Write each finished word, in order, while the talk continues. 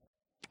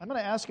I'm going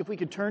to ask if we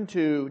could turn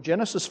to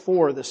Genesis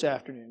 4 this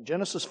afternoon.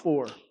 Genesis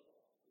 4.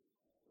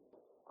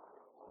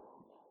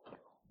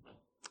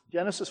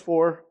 Genesis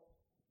 4.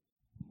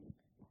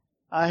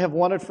 I have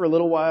wanted for a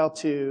little while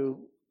to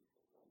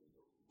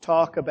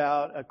talk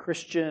about a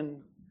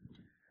Christian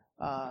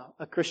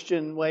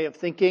way of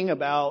thinking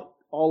about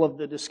all of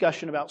the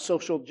discussion about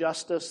social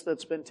justice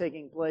that's been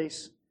taking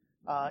place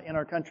in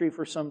our country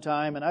for some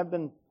time. And I've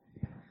been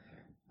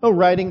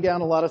writing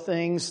down a lot of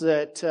things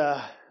that,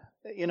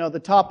 the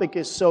topic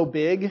is so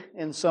big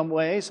in some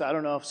ways. I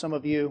don't know if some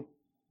of you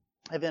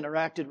have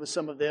interacted with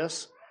some of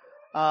this.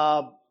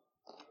 I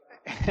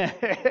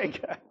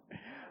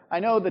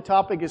know the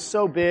topic is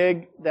so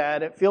big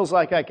that it feels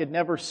like I could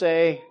never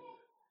say,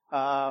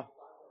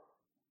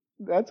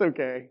 that's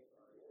okay.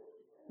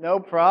 No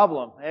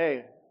problem.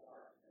 Hey,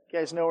 you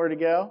guys know where to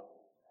go?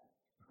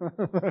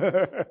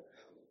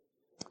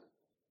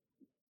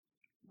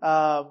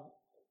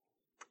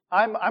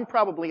 I'm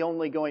probably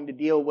only going to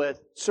deal with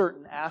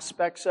certain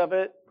aspects of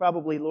it,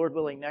 probably, Lord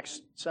willing,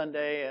 next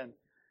Sunday,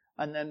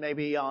 and then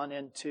maybe on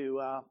into,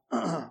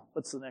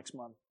 what's the next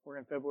month? We're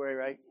in February,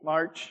 right?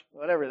 March,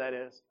 whatever that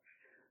is.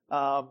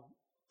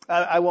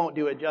 I won't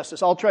do it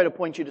justice. I'll try to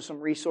point you to some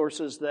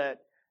resources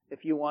that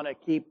if you want to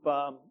keep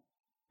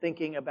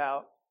thinking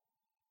about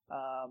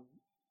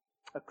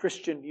a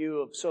Christian view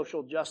of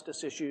social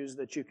justice issues,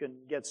 that you can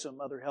get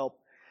some other help.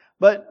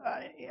 But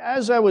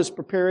as I was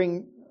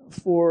preparing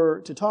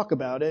to talk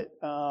about it,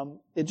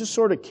 it just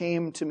sort of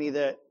came to me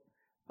that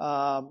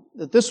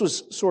this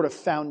was sort of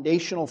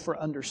foundational for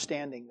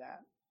understanding that.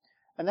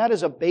 And that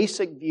is a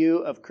basic view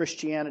of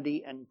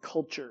Christianity and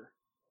culture.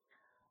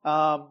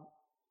 And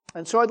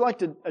so I'd like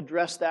to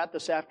address that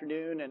this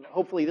afternoon, and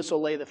hopefully this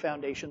will lay the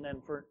foundation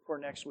then for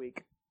next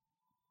week.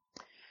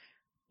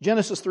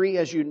 Genesis 3,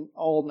 as you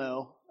all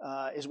know,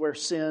 is where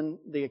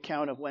the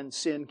account of when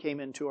sin came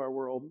into our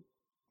world.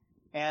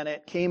 And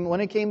when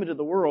it came into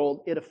the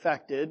world, it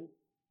affected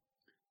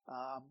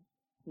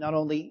not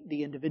only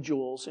the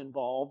individuals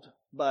involved,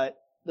 but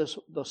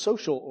the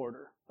social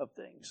order of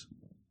things.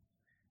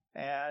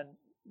 And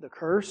the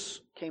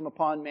curse came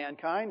upon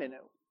mankind, and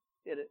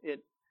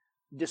it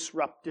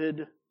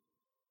disrupted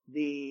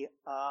the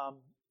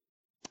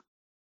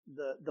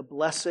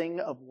blessing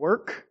of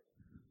work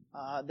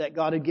that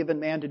God had given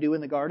man to do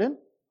in the garden.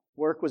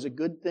 Work was a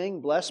good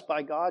thing, blessed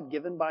by God,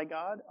 given by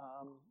God,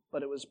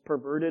 but it was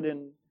perverted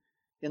in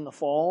the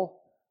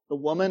fall. The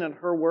woman and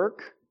her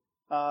work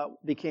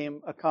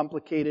became a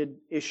complicated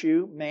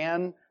issue.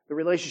 The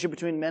relationship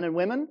between men and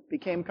women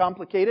became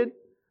complicated.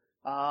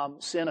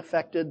 Sin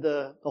affected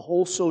the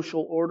whole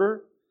social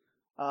order.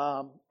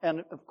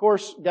 And of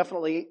course,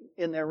 definitely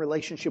in their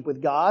relationship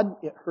with God,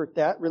 it hurt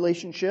that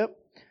relationship.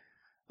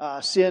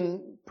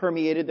 Sin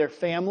permeated their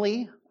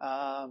family.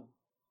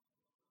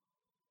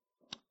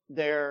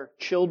 Their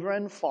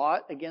children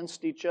fought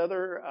against each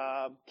other,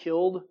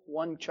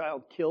 one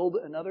child killed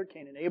another,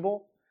 Cain and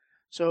Abel.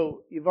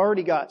 So you've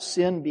already got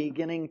sin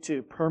beginning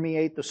to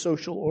permeate the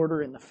social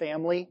order in the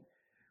family.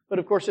 But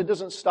of course it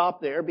doesn't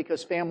stop there,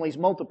 because families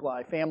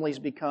multiply. Families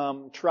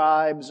become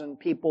tribes and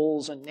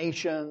peoples and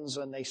nations,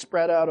 and they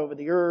spread out over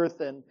the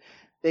earth, and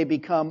they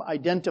become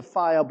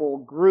identifiable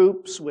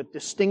groups with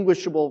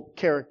distinguishable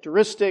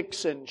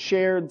characteristics and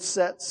shared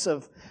sets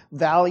of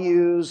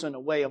values and a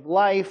way of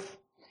life.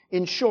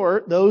 In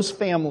short, those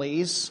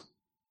families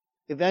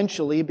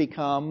eventually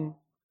become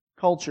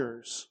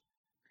cultures.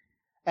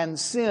 And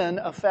sin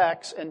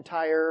affects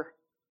entire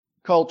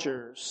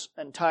cultures,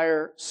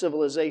 entire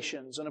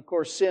civilizations. And of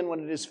course, sin,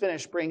 when it is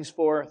finished, brings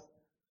forth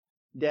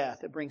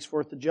death. It brings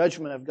forth the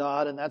judgment of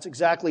God, and that's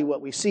exactly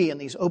what we see in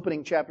these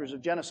opening chapters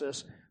of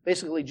Genesis.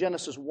 Basically,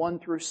 Genesis 1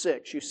 through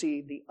 6, you see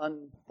the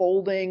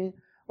unfolding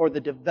or the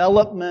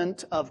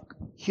development of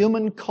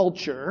human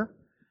culture,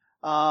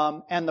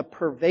 and the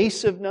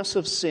pervasiveness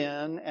of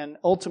sin, and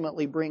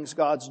ultimately brings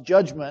God's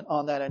judgment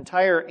on that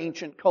entire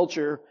ancient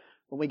culture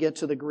when we get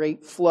to the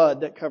great flood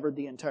that covered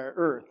the entire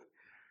earth.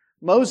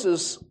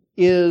 Moses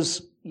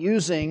is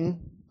using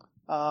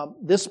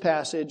this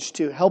passage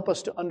to help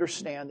us to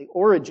understand the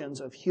origins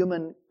of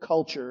human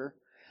culture.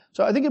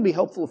 So I think it'd be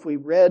helpful if we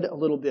read a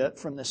little bit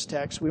from this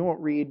text. We won't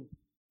read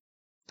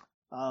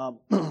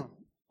all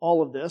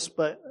of this,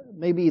 but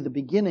maybe the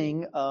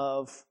beginning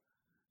of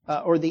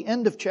or the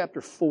end of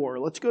chapter 4.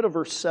 Let's go to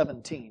verse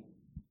 17.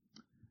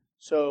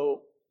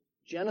 So,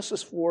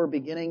 Genesis 4,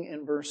 beginning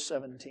in verse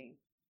 17.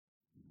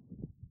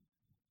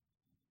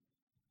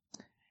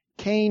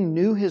 Cain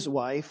knew his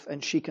wife,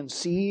 and she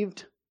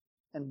conceived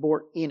and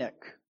bore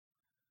Enoch.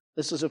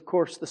 This is, of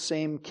course, the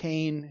same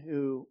Cain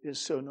who is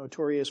so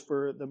notorious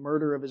for the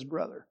murder of his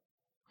brother.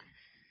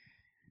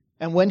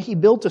 And when he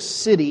built a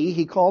city,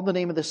 he called the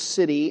name of the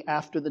city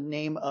after the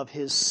name of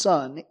his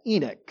son,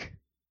 Enoch.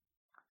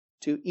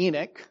 To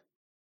Enoch,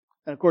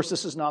 and of course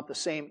this is not the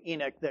same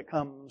Enoch that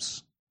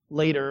comes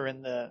later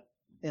in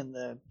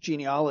the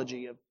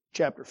genealogy of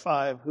chapter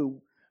 5,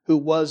 who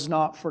was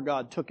not, for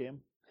God took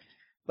him.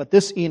 But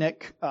this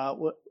Enoch,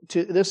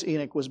 to this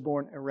Enoch was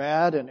born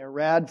Irad, and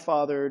Irad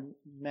fathered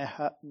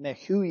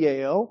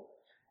Mehujael,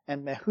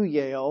 and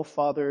Mehujael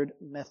fathered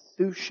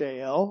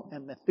Methushael,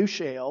 and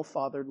Methushael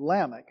fathered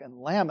Lamech. And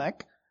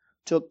Lamech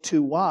took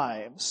 2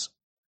 wives.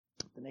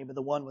 The name of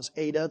the one was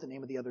Ada, the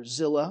name of the other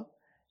Zillah.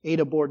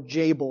 Ada bore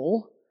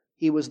Jabal.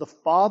 He was the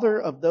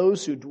father of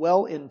those who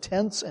dwell in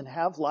tents and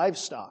have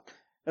livestock.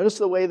 Notice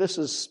the way this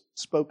is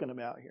spoken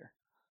about here.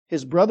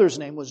 His brother's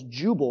name was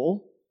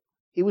Jubal.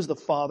 He was the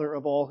father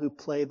of all who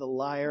play the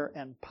lyre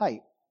and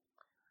pipe.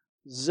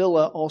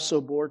 Zillah also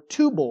bore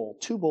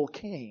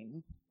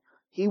Tubal-Cain.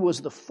 He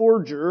was the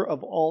forger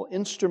of all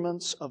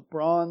instruments of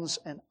bronze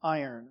and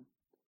iron.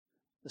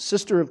 The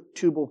sister of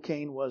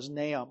Tubal-Cain was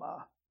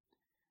Naamah.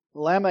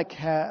 Lamech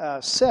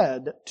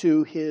said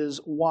to his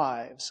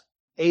wives,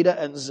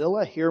 Ada and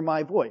Zillah, hear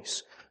my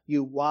voice.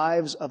 You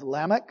wives of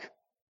Lamech,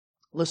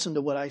 listen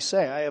to what I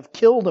say. I have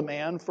killed a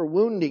man for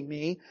wounding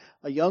me,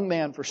 a young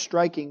man for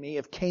striking me.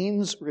 If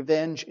Cain's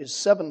revenge is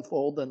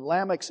 7-fold, then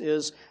Lamech's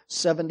is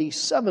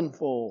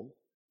 77-fold.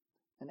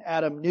 And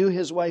Adam knew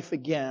his wife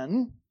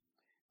again,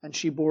 and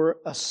she bore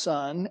a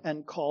son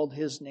and called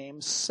his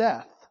name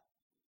Seth.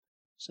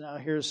 So now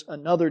here's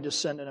another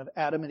descendant of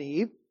Adam and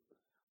Eve.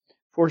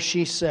 For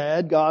she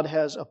said, God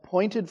has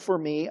appointed for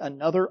me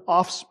another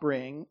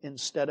offspring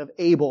instead of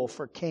Abel,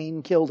 for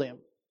Cain killed him.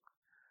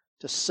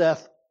 To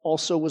Seth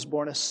also was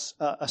born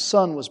a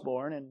son was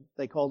born, and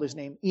they called his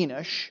name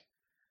Enosh.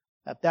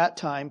 At that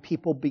time,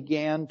 people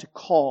began to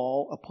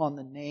call upon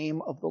the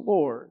name of the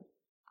Lord.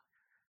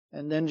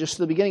 And then just at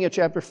the beginning of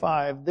chapter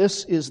 5,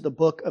 this is the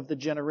book of the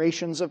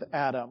generations of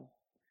Adam.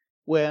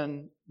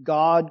 When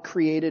God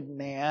created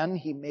man,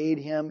 He made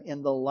him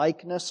in the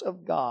likeness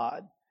of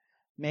God.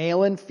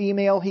 Male and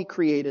female He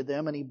created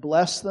them, and He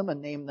blessed them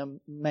and named them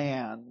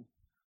man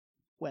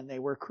when they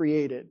were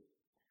created.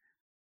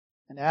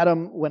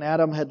 And when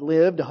Adam had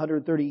lived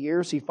 130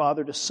 years, he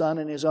fathered a son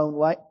in his own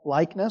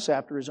likeness,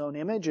 after his own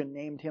image, and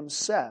named him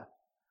Seth.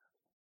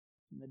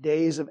 And the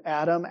days of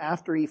Adam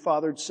after he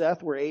fathered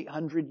Seth were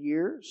 800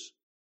 years,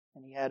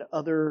 and he had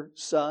other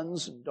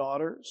sons and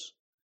daughters.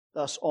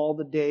 Thus all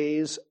the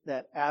days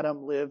that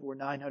Adam lived were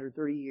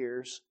 930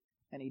 years,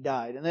 and he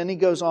died. And then he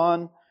goes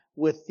on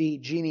with the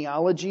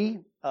genealogy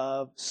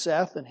of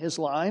Seth and his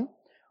line,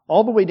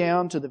 all the way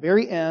down to the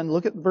very end.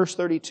 Look at verse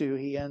 32.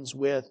 He ends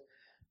with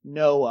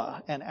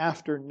Noah. And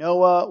after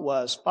Noah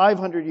was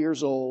 500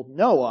 years old,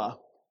 Noah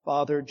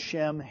fathered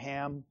Shem,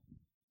 Ham,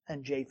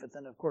 and Japheth.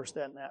 And of course,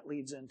 then that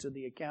leads into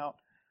the account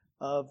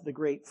of the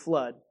great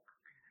flood.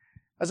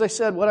 As I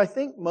said, what I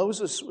think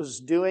Moses was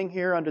doing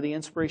here under the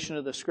inspiration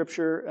of the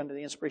Scripture, under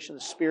the inspiration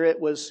of the Spirit,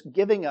 was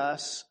giving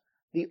us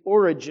the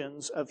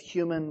origins of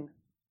human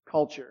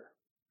culture.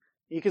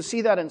 You can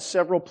see that in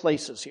several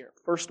places here.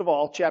 First of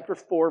all, chapter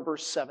 4,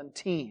 verse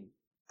 17.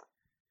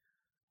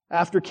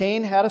 After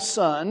Cain had a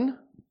son,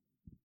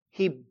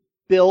 he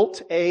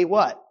built a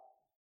what?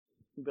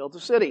 He built a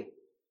city.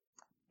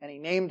 And he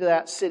named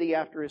that city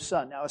after his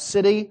son. Now, a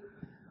city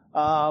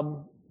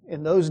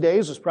in those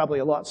days was probably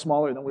a lot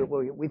smaller than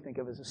we think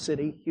of as a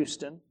city,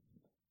 Houston.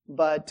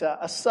 But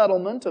a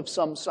settlement of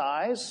some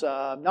size,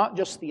 not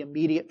just the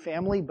immediate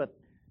family, but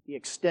the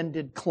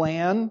extended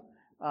clan.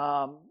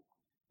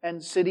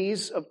 And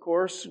cities, of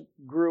course,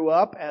 grew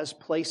up as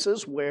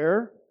places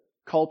where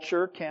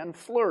culture can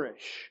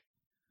flourish.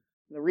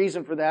 The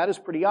reason for that is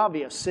pretty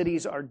obvious.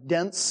 Cities are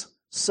dense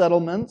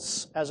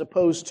settlements as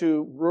opposed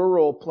to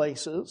rural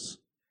places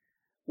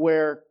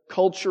where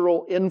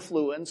cultural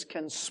influence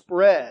can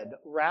spread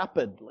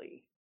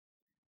rapidly.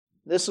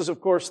 This is, of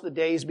course, the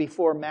days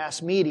before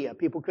mass media.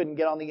 People couldn't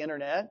get on the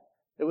internet.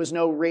 There was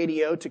no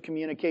radio to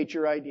communicate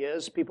your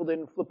ideas. People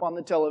didn't flip on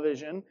the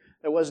television.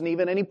 There wasn't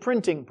even any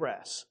printing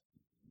press.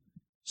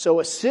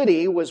 So a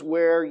city was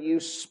where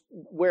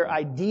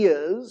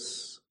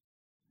ideas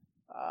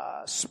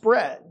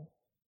spread.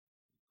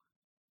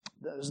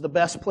 That was the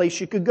best place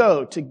you could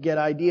go to get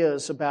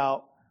ideas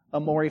about a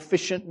more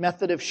efficient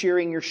method of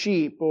shearing your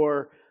sheep,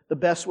 or the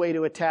best way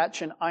to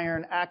attach an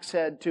iron axe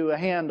head to a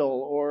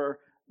handle, or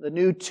the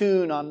new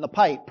tune on the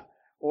pipe,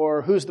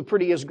 or who's the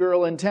prettiest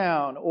girl in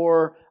town,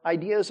 or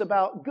ideas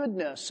about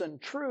goodness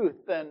and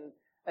truth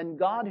and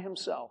God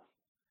Himself.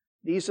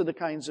 These are the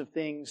kinds of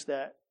things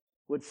that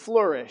would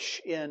flourish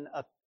in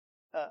a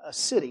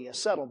city, a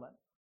settlement.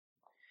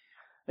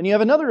 And you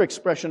have another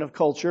expression of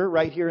culture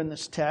right here in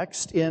this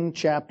text in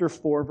chapter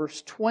 4,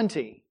 verse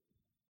 20.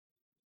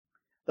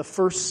 The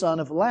first son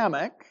of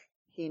Lamech,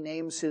 he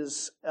names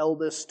his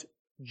eldest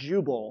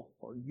Jubal,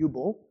 or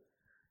Yubal.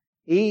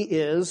 He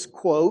is,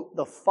 quote,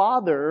 the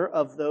father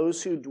of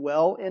those who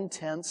dwell in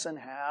tents and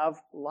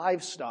have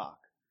livestock.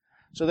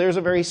 So there's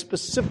a very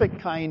specific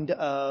kind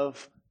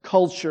of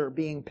culture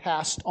being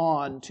passed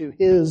on to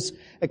his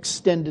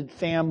extended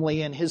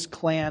family and his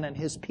clan and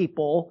his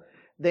people.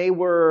 They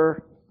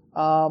were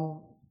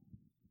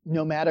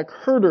nomadic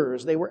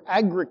herders. They were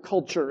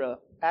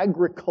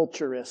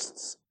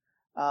agriculturists.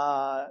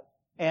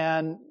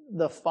 And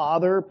the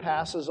father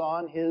passes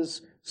on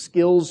his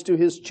skills to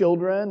his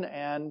children,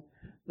 and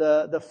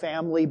the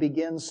family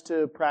begins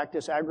to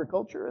practice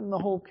agriculture, and the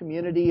whole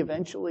community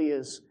eventually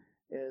is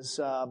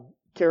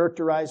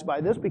characterized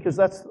by this because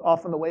that's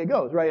often the way it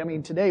goes, right? I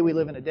mean, today we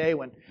live in a day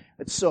when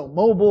it's so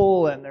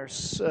mobile and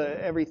there's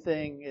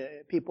everything.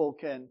 People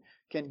can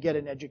get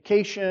an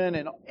education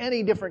and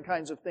any different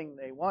kinds of thing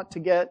they want to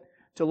get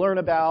to learn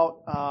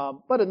about.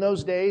 But in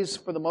those days,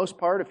 for the most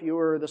part, if you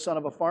were the son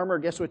of a farmer,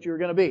 guess what you were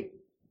going to be?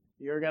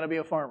 You're going to be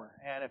a farmer.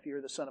 And if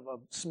you're the son of a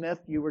smith,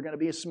 you were going to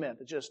be a smith.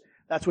 It's just,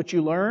 that's what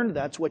you learned.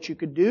 That's what you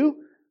could do.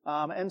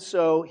 And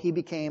so he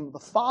became the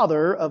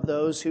father of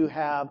those who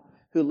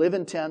live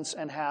in tents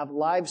and have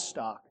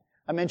livestock.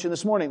 I mentioned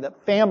this morning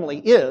that family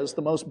is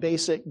the most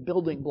basic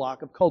building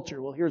block of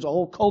culture. Well, here's a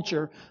whole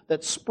culture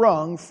that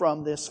sprung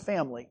from this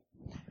family.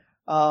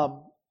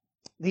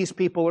 These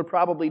people are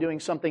probably doing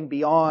something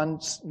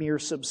beyond mere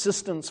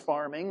subsistence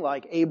farming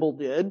like Abel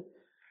did.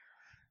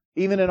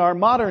 Even in our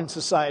modern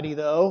society,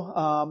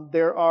 though,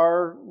 there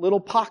are little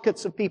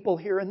pockets of people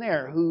here and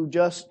there who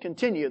just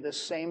continue this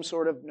same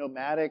sort of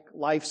nomadic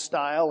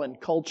lifestyle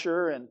and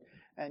culture,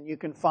 and you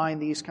can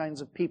find these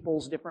kinds of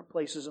peoples different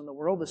places in the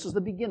world. This is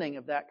the beginning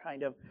of that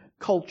kind of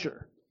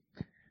culture.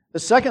 The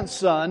second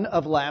son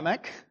of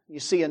Lamech, you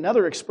see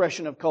another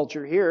expression of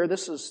culture here.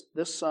 This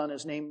son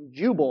is named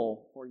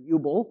Jubal, or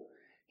Jubal.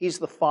 He's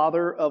the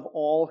father of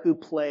all who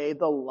play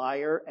the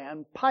lyre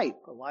and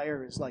pipe. A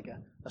lyre is like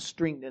a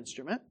stringed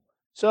instrument.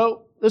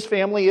 So this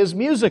family is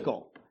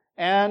musical,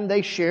 and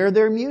they share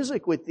their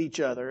music with each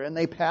other, and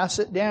they pass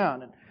it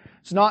down. And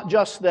it's not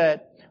just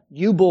that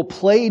Jubal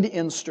played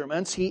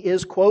instruments. He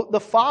is, quote, the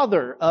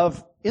father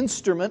of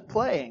instrument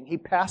playing. He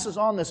passes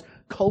on this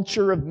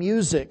culture of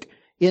music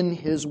in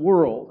his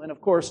world. And of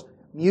course,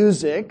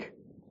 music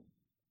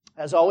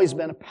has always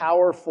been a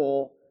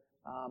powerful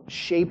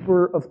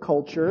shaper of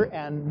culture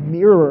and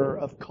mirror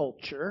of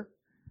culture.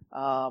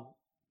 And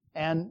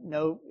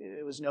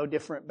it was no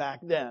different back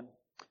then.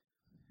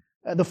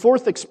 The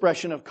fourth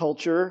expression of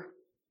culture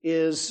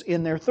is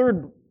in their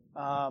third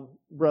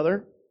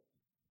brother.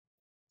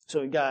 So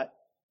we've got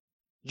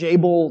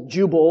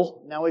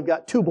Jubal. Now we've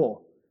got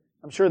Tubal.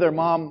 I'm sure their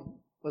mom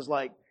was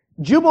like,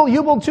 Jubal,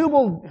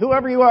 Tubal,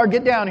 whoever you are,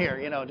 get down here.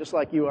 Just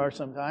like you are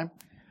sometime.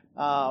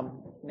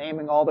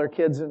 Naming all their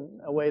kids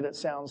in a way that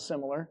sounds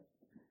similar.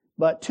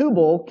 But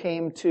Tubal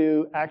came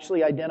to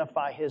actually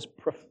identify his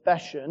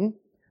profession.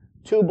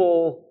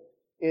 Tubal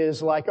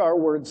is like our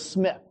word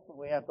Smith.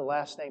 We have the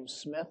last name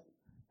Smith.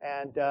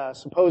 And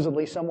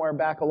supposedly somewhere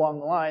back along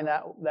the line,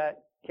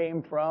 that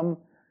came from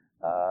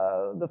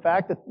the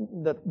fact that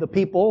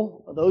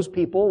those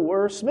people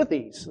were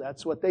smithies.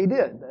 That's what they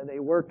did. They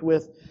worked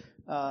with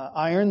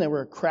iron. They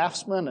were a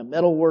craftsman, a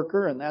metal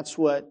worker, and that's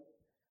what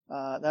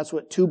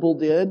Tubal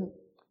did.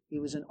 He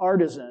was an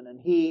artisan, and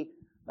he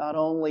not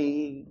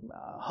only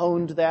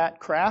honed that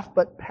craft,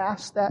 but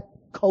passed that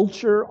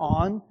culture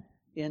on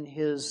in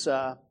his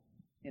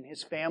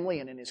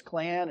family and in his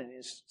clan and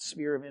his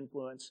sphere of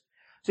influence.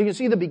 So you can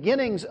see the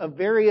beginnings of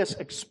various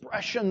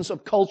expressions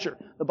of culture.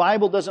 The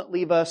Bible doesn't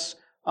leave us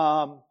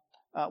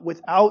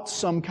without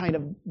some kind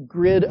of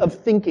grid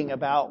of thinking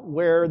about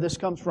where this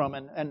comes from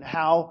and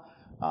how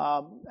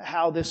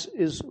this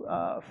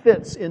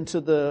fits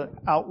into the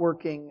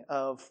outworking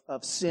of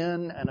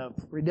sin and of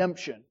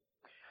redemption.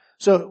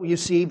 So you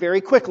see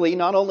very quickly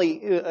not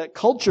only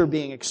culture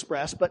being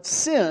expressed, but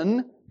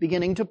sin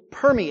beginning to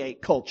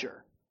permeate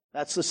culture.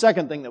 That's the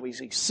second thing that we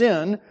see.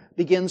 Sin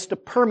begins to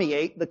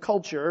permeate the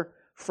culture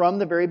from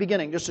the very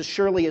beginning. Just as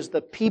surely as the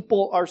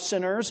people are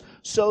sinners,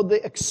 so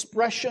the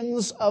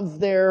expressions of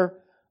their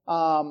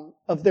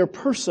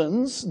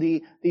persons,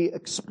 the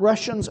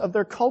expressions of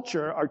their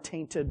culture are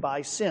tainted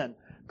by sin.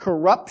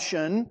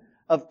 Corruption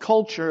of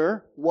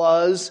culture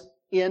was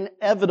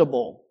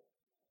inevitable.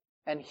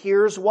 And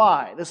here's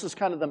why. This is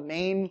kind of the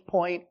main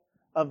point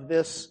of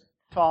this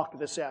talk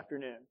this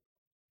afternoon.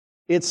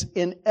 It's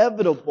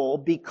inevitable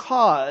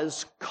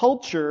because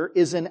culture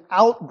is an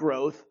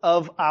outgrowth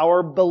of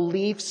our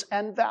beliefs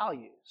and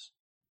values.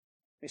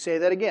 Let me say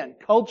that again.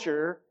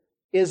 Culture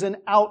is an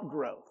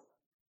outgrowth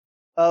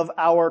of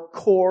our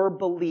core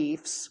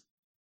beliefs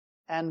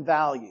and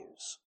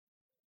values.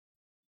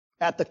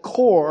 At the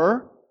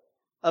core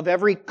of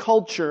every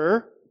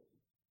culture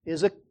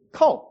is a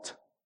cult.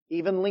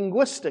 Even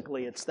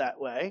linguistically, it's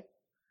that way.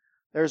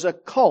 There's a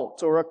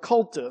cult or a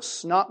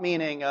cultus, not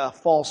meaning a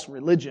false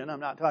religion.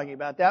 I'm not talking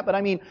about that, but I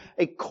mean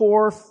a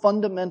core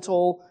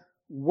fundamental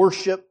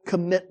worship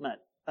commitment,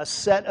 a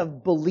set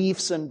of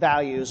beliefs and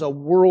values, a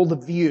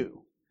worldview.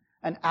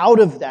 And out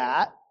of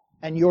that,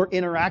 and your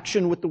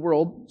interaction with the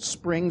world,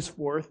 springs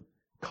forth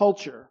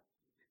culture.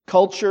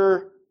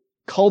 Culture,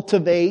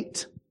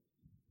 cultivate,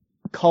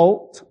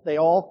 cult, they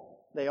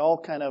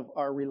all kind of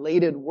are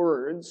related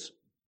words.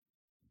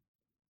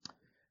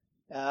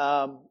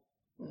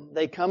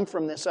 They come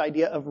from this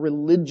idea of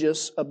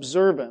religious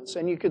observance.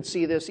 And you could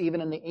see this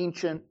even in the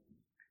ancient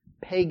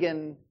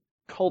pagan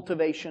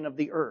cultivation of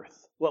the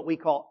earth, what we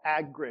call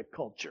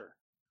agriculture,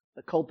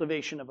 the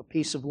cultivation of a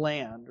piece of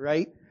land,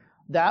 right?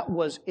 That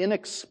was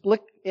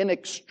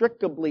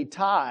inextricably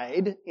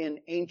tied in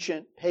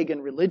ancient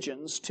pagan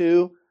religions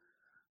to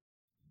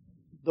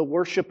the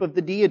worship of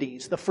the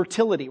deities, the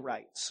fertility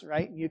rites,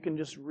 right? You can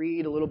just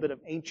read a little bit of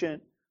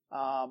ancient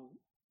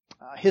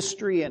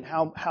history and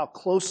how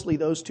closely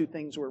those two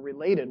things were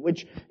related,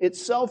 which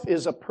itself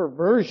is a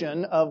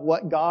perversion of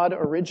what God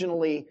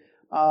originally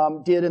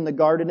did in the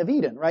Garden of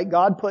Eden, right?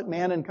 God put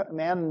man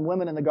and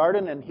women in the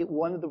garden, and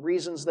one of the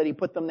reasons that He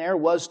put them there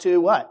was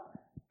to what?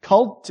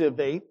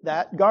 Cultivate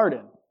that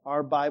garden.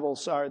 Our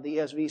Bibles are, the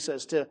ESV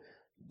says to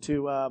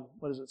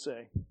what does it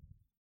say? I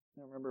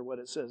don't remember what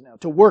it says now.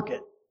 To work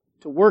it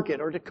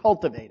or to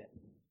cultivate it.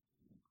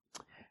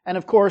 And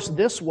of course,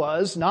 this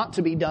was not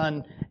to be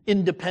done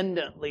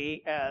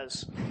independently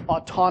as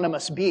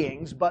autonomous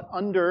beings, but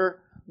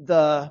under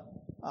the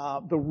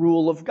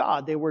rule of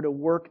God. They were to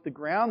work the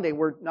ground. They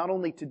were not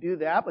only to do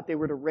that, but they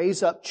were to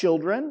raise up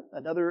children,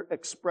 another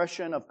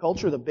expression of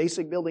culture, the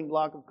basic building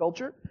block of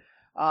culture.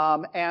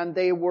 And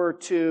they were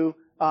to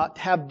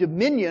have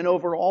dominion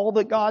over all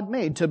that God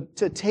made,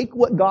 to take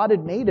what God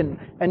had made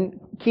and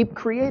keep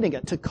creating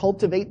it, to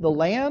cultivate the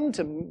land,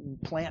 to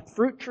plant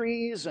fruit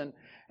trees,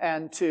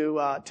 and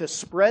to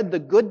spread the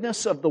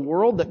goodness of the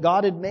world that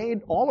God had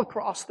made all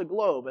across the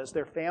globe as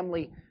their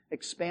family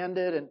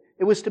expanded. And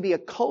it was to be a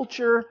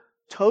culture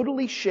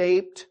totally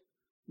shaped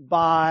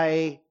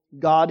by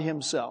God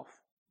Himself.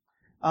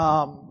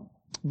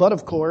 But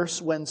of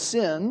course, when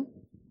sin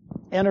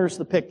enters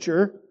the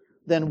picture,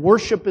 then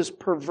worship is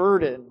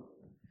perverted.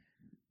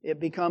 It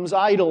becomes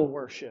idol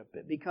worship.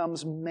 It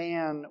becomes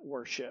man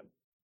worship.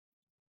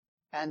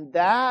 And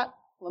that,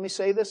 let me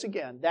say this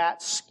again,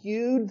 that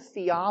skewed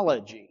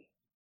theology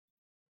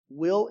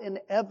will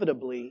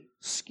inevitably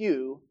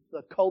skew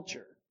the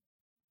culture.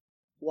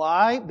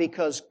 Why?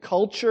 Because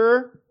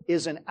culture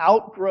is an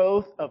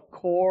outgrowth of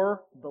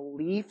core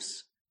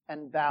beliefs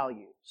and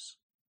values.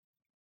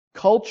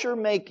 Culture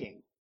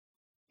making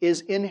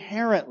is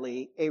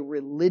inherently a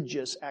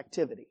religious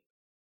activity.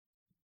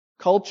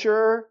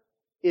 Culture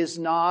is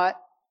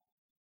not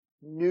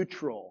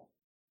neutral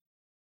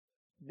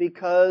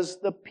because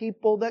the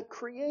people that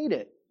create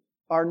it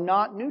are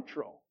not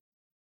neutral.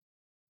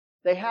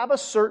 They have a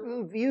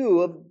certain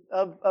view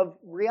of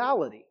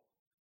reality.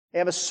 They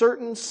have a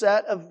certain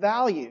set of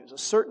values, a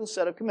certain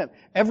set of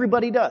commitments.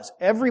 Everybody does.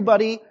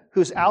 Everybody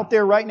who's out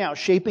there right now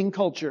shaping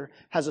culture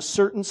has a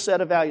certain set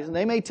of values. And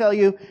they may tell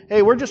you,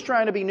 hey, we're just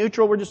trying to be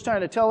neutral. We're just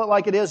trying to tell it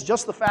like it is,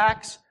 just the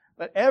facts.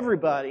 But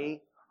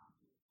everybody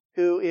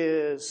who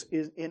is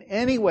in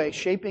any way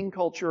shaping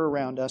culture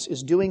around us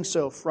is doing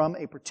so from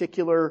a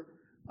particular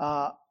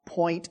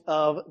point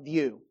of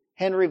view.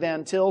 Henry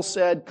Van Til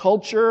said,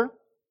 culture,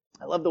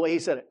 I love the way he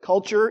said it,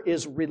 culture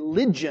is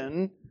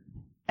religion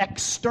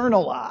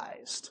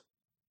externalized.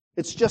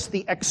 It's just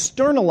the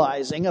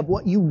externalizing of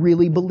what you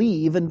really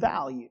believe and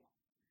value.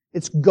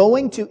 It's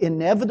going to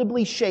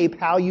inevitably shape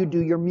how you do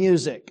your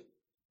music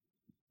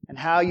and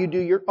how you do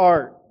your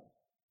art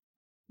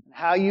and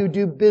how you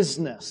do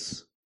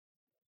business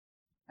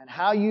and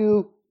how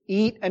you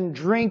eat and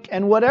drink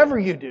and whatever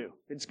you do.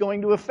 It's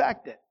going to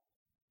affect it.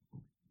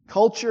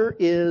 Culture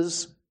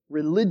is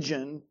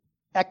religion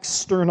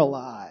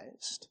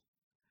externalized.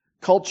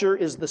 Culture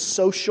is the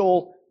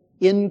social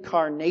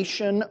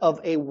incarnation of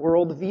a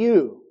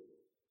worldview.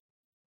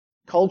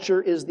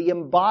 Culture is the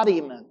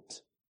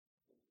embodiment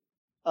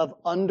of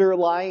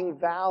underlying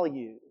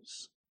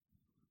values.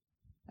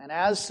 And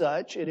as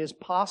such, it is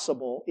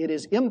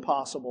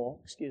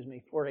impossible,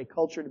 for a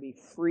culture to be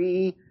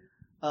free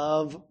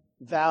of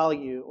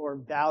value or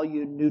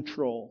value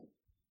neutral.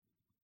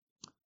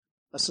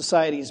 A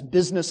society's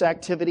business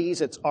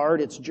activities, its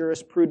art, its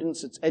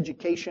jurisprudence, its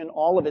education,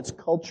 all of its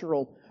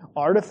cultural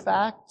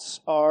artifacts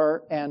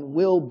are and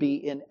will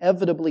be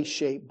inevitably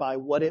shaped by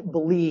what it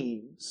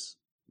believes,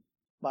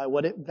 by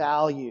what it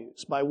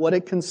values, by what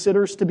it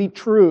considers to be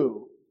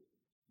true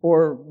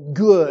or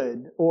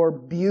good or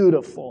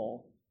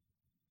beautiful.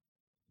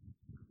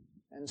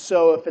 And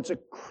so if it's a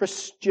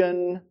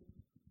Christian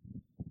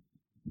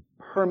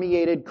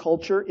permeated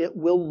culture, it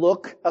will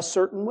look a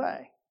certain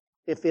way.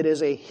 If it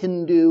is a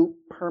Hindu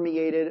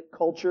permeated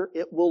culture,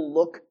 it will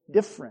look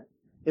different.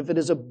 If it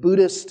is a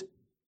Buddhist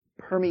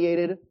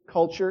permeated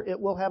culture, it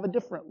will have a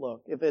different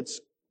look. If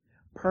it's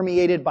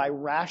permeated by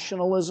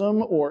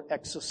rationalism or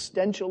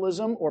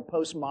existentialism or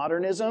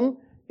postmodernism,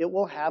 it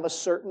will have a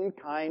certain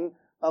kind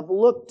of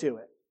look to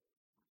it.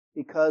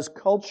 Because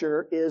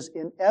culture is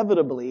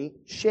inevitably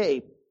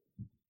shaped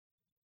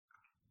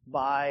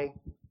by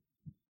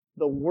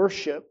the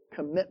worship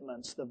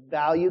commitments, the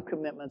value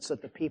commitments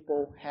that the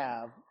people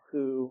have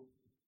who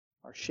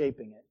are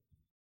shaping it.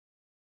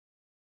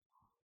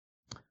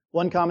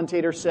 One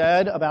commentator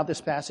said about this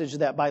passage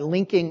that by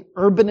linking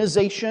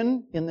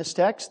urbanization in this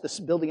text, this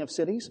building of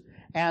cities,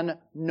 and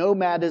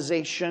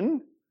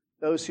nomadization,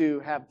 those who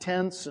have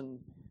tents and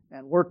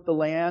work the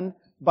land,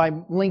 by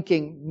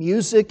linking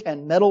music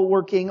and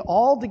metalworking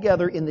all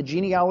together in the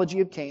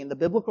genealogy of Cain, the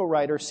biblical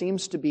writer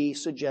seems to be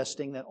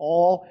suggesting that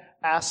all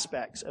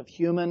aspects of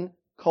human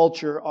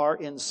culture are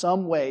in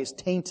some ways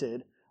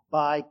tainted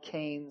by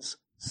Cain's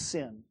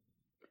sin.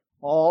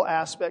 All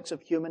aspects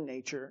of human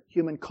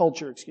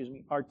culture,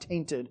 are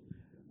tainted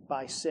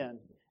by sin.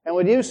 And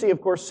we do see,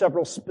 of course,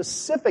 several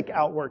specific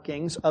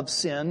outworkings of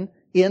sin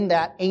in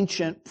that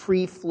ancient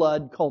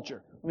pre-flood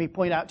culture. Let me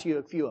point out to you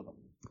a few of them.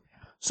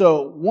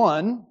 So,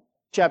 1,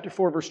 chapter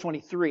 4, verse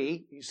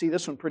 23, you see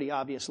this one pretty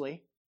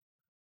obviously.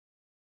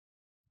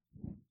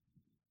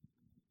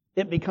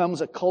 It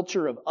becomes a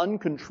culture of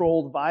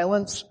uncontrolled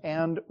violence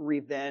and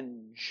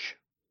revenge.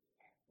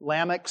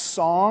 Lamech's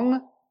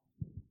song.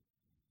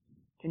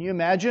 Can you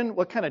imagine?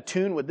 What kind of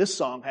tune would this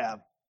song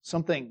have?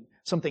 Something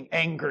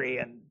angry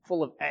and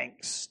full of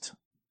angst.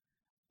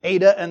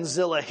 Ada and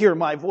Zillah, hear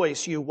my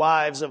voice, you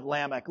wives of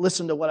Lamech.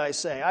 Listen to what I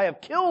say. I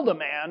have killed a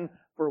man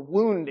for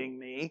wounding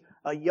me,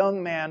 a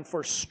young man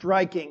for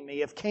striking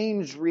me. If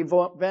Cain's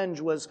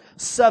revenge was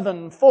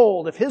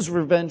sevenfold, if his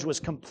revenge was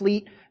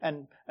complete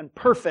and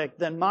perfect,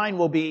 then mine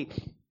will be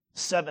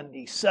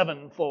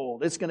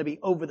 77-fold. It's going to be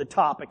over the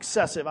top,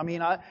 excessive.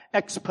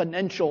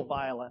 Exponential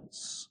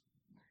violence.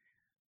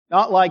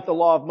 Not like the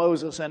law of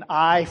Moses, an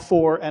eye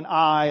for an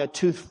eye, a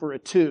tooth for a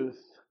tooth.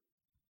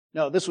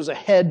 No, this was a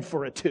head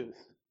for a tooth.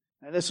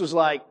 And this was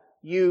like,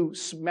 you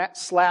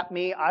slap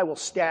me, I will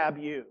stab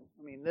you.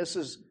 This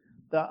is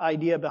the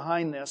idea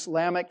behind this.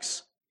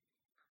 Lamech's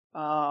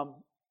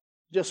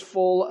just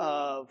full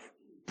of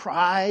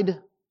pride,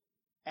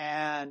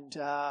 and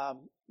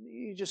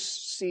you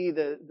just see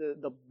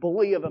the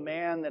bully of a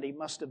man that he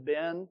must have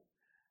been,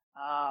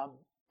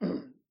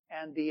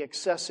 and the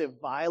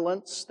excessive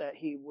violence that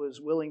he was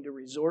willing to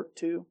resort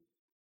to.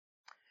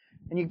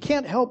 And I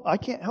can't help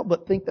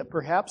but think that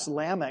perhaps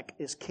Lamech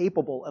is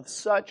capable of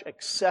such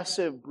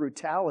excessive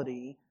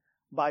brutality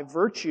by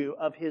virtue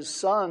of his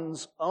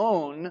son's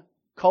own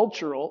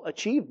cultural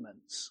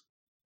achievements.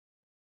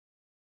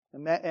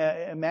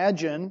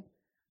 Imagine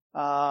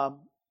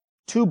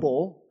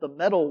Tubal, the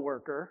metal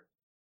worker,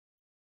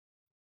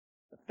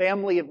 the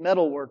family of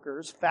metal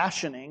workers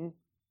fashioning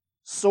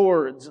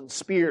swords and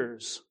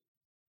spears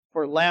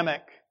for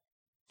Lamech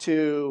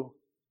to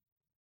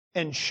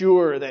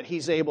ensure that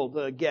he's able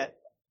to get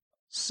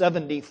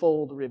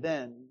 70-fold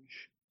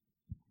revenge.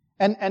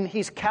 And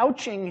he's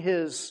couching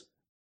his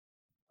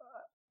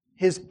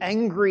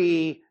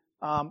angry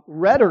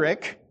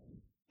rhetoric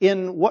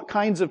in what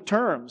kinds of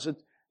terms?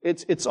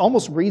 It's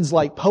almost reads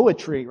like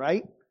poetry,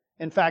 right?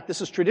 In fact,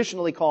 this is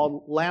traditionally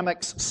called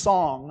Lamech's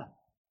song.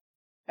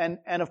 And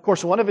of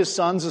course, one of his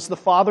sons is the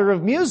father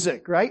of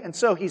music, right? And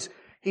so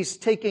he's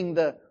taking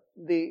the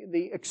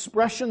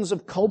expressions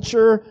of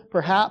culture,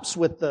 perhaps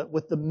with the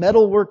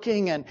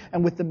metalworking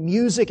and with the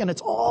music, and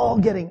it's all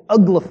getting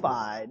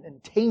uglified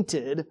and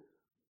tainted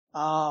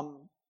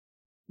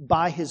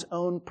by his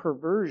own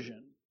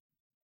perversion.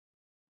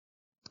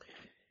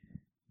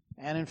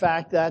 And in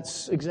fact,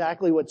 that's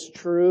exactly what's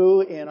true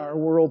in our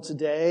world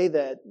today,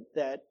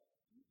 that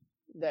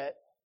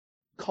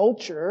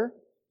culture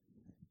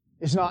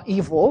is not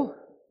evil,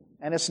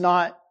 and it's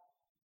not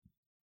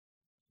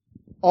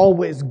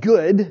always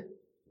good.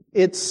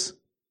 It's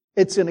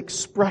an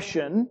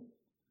expression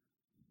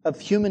of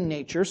human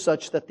nature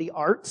such that the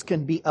arts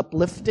can be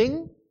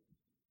uplifting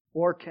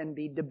or can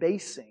be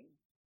debasing,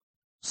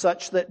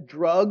 such that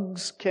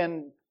drugs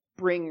can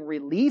bring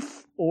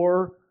relief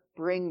or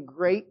bring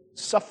great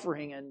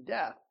suffering and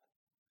death.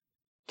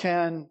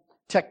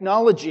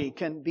 Technology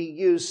can be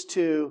used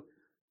to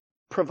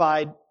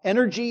provide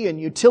energy and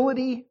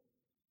utility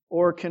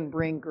or can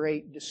bring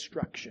great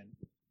destruction.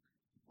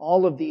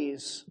 All of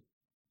these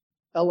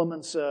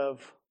elements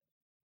of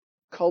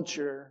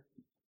culture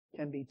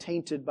can be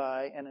tainted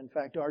by, and in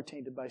fact are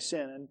tainted by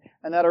sin.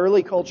 And that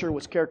early culture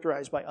was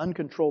characterized by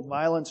uncontrolled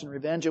violence and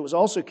revenge. It was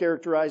also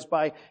characterized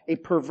by a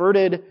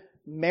perverted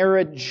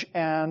marriage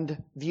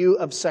and view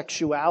of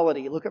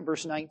sexuality. Look at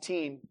verse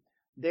 19.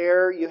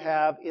 There you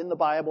have in the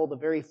Bible the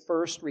very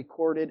first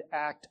recorded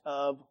act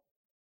of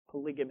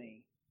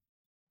polygamy.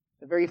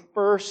 The very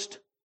first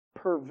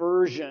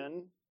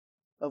perversion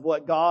of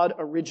what God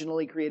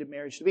originally created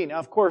marriage to be. Now,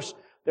 of course,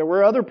 there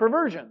were other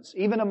perversions,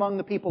 even among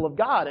the people of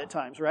God at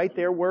times, right?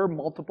 There were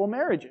multiple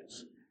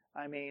marriages.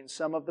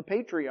 Some of the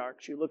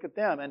patriarchs, you look at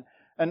them,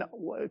 and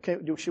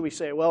should we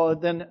say, well,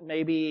 then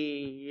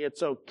maybe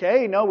it's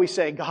okay? No, we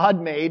say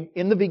God made,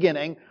 in the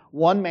beginning,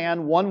 one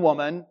man, one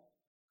woman,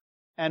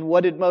 and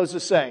what did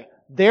Moses say?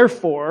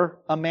 Therefore,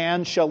 a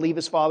man shall leave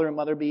his father and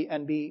mother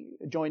and be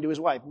joined to his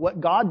wife.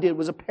 What God did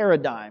was a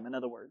paradigm, in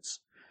other words.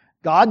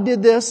 God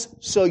did this,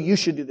 so you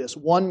should do this.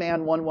 One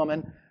man, one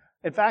woman.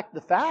 In fact,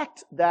 the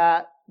fact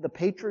that the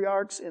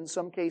patriarchs in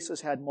some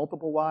cases had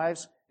multiple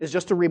wives is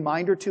just a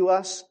reminder to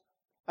us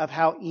of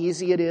how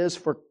easy it is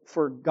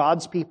for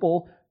God's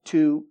people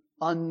to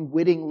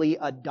unwittingly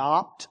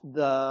adopt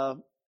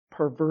the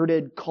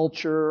perverted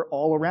culture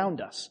all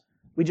around us.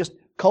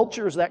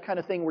 Culture is that kind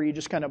of thing where you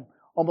just kind of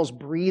almost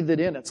breathe it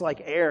in. It's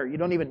like air. You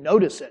don't even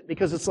notice it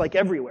because it's like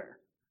everywhere.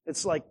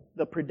 It's like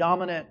the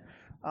predominant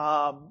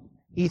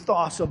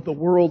ethos of the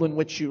world in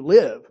which you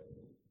live.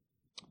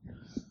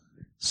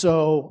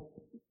 So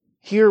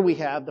here we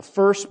have the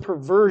first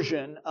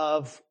perversion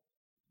of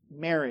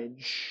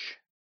marriage.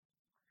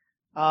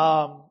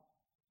 And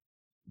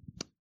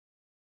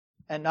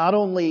And not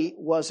only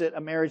was it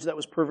a marriage that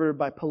was perverted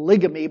by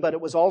polygamy, but it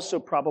was also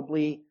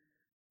probably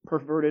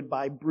perverted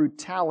by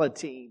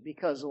brutality,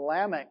 because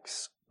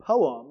Lamech's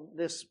poem,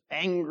 this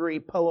angry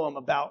poem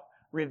about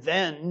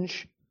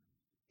revenge,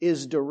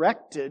 is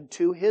directed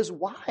to his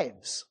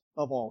wives,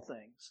 of all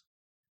things.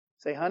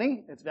 Say,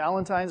 honey, it's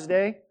Valentine's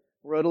Day.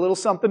 Wrote a little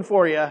something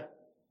for you.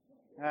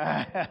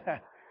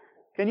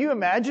 Can you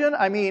imagine?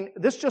 I mean,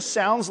 this just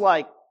sounds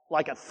like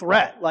a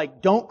threat.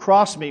 Like, don't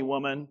cross me,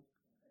 woman.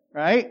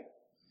 Right?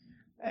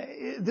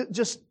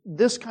 Just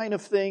this kind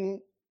of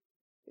thing,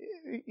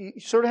 you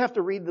sort of have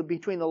to read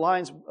between the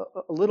lines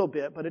a little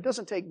bit, but it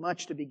doesn't take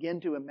much to begin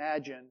to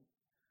imagine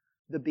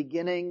the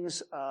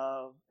beginnings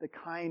of the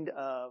kind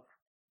of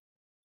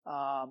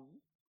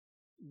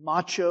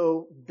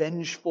macho,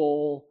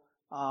 vengeful,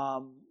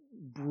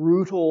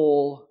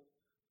 brutal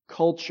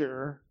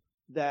culture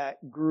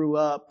that grew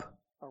up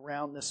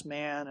around this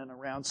man and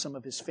around some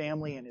of his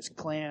family and his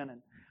clan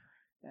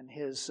and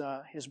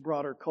his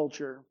broader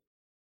culture.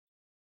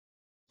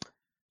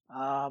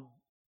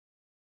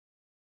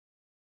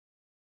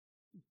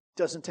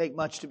 Doesn't take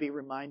much to be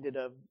reminded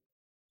of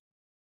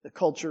the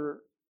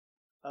culture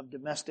of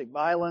domestic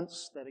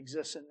violence that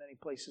exists in many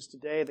places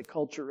today, the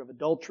culture of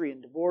adultery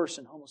and divorce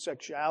and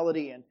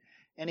homosexuality and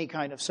any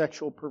kind of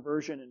sexual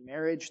perversion in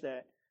marriage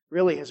that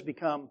really has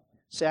become,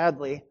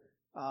 sadly,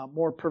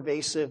 more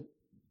pervasive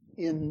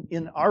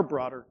in our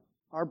broader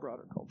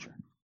culture.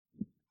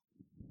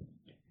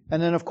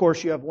 And then, of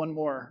course, you have one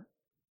more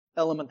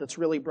element that's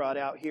really brought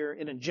out here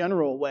in a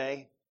general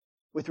way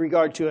with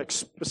regard to a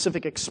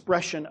specific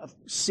expression of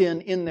sin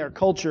in their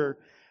culture.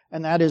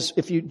 And that is,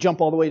 if you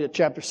jump all the way to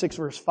chapter 6,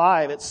 verse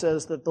 5, it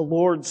says that the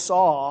Lord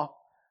saw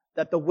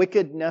that the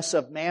wickedness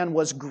of man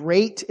was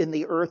great in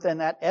the earth,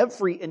 and that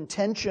every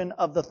intention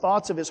of the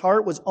thoughts of his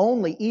heart was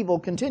only evil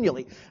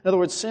continually. In other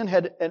words, sin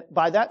had,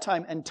 by that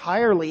time,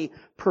 entirely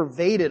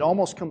pervaded,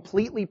 almost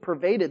completely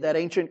pervaded that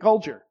ancient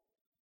culture.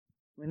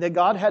 I mean, that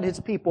God had His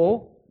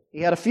people.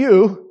 He had a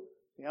few.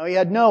 He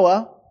had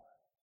Noah,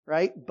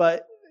 right?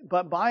 But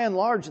by and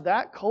large,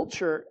 that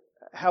culture,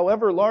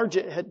 however large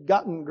it had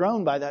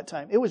grown by that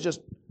time, it was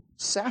just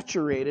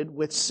saturated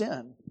with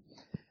sin.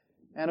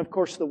 And of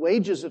course, the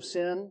wages of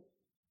sin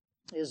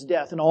is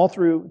death. And all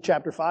through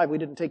chapter 5, we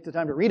didn't take the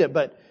time to read it,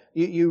 but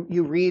you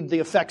read the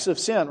effects of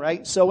sin,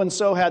 right?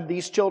 So-and-so had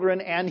these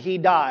children and he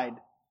died.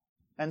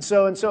 And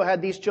so-and-so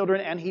had these children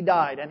and he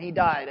died, and he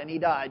died, and he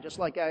died. Just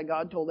like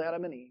God told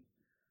Adam and Eve.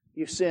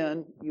 You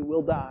sin, you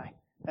will die.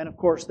 And of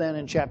course, then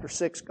in chapter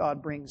 6,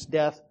 God brings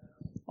death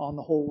on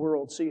the whole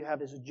world. So you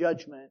have His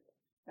judgment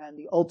and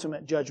the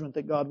ultimate judgment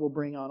that God will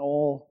bring on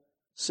all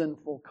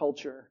sinful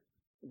culture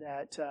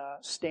that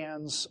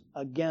stands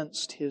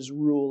against His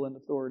rule and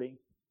authority.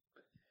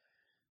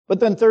 But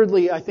then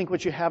thirdly, I think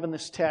what you have in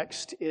this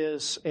text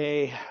is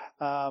an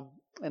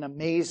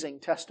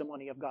amazing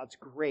testimony of God's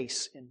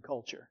grace in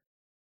culture.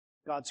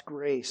 God's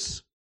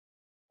grace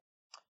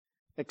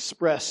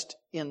expressed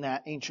in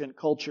that ancient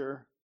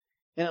culture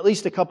in at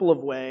least a couple of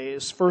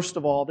ways. First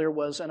of all, there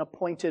was an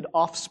appointed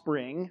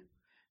offspring.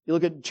 You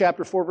look at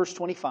chapter 4, verse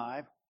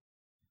 25.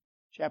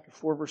 Chapter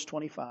 4, verse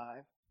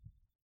 25.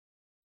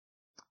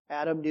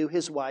 Adam knew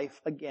his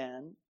wife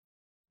again,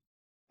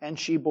 and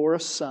she bore a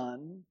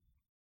son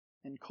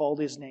and called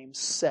his name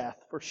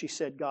Seth, for she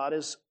said, God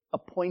has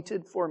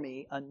appointed for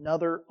me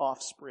another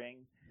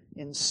offspring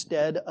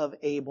instead of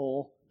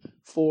Abel,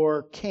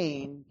 for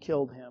Cain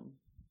killed him.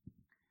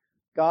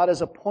 God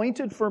has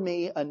appointed for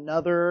me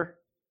another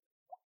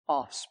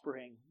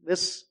offspring.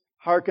 This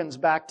harkens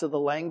back to the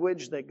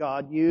language that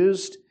God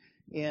used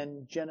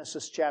in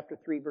Genesis chapter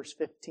 3, verse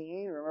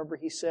 15. Remember,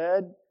 He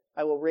said,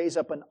 I will raise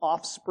up an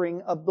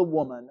offspring of the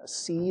woman, a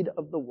seed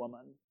of the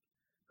woman,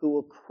 who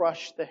will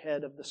crush the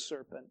head of the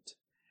serpent.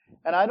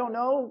 And I don't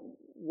know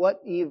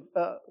what Eve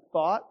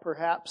thought,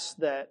 perhaps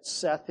that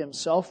Seth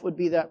himself would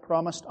be that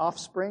promised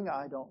offspring.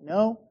 I don't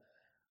know.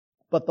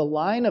 But the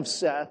line of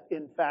Seth,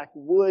 in fact,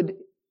 would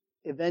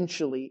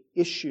eventually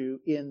issue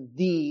in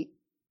the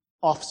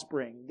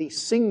offspring, the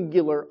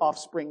singular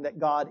offspring that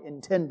God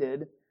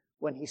intended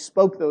when He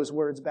spoke those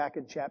words back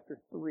in chapter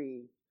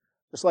 3.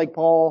 Just like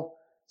Paul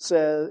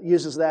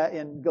uses that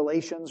in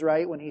Galatians,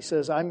 right? When he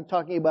says, I'm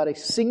talking about a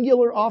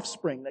singular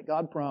offspring that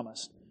God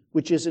promised,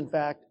 which is in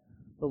fact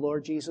the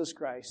Lord Jesus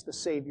Christ, the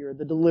Savior,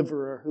 the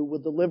deliverer, who will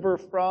deliver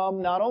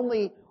from not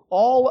only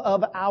all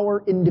of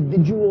our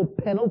individual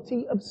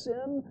penalty of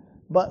sin,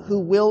 but who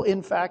will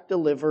in fact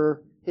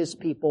deliver His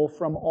people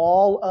from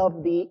all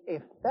of the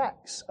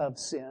effects of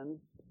sin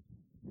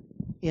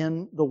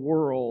in the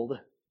world,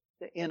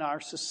 in our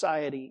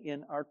society,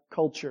 in our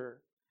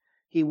culture.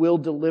 He will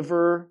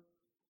deliver.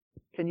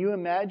 Can you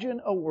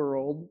imagine a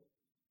world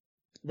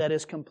that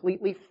is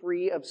completely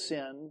free of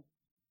sin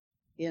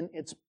in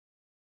its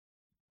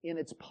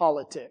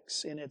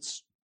politics, in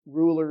its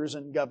rulers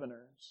and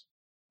governors?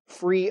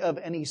 Free of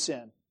any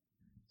sin.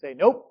 Say,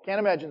 nope, can't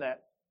imagine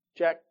that.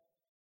 Check.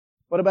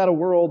 What about a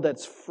world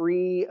that's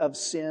free of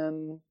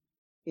sin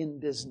in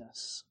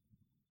business?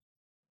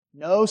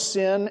 No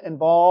sin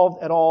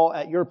involved at all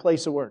at your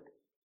place of work.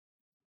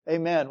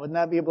 Amen. Wouldn't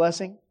that be a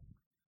blessing?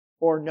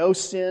 Or no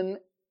sin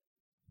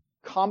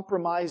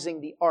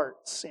compromising the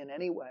arts in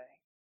any way,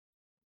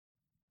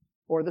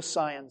 or the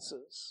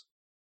sciences,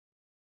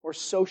 or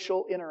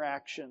social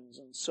interactions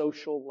and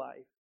social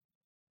life.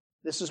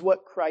 This is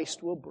what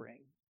Christ will bring.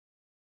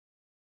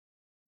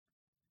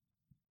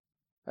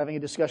 Having a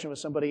discussion with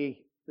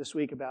somebody this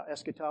week about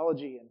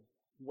eschatology and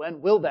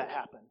when will that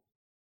happen?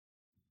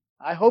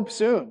 I hope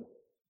soon.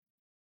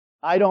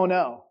 I don't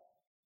know.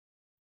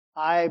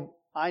 I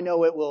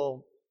know it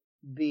will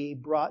be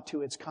brought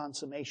to its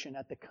consummation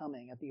at the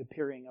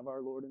appearing of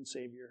our Lord and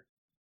Savior,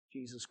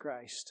 Jesus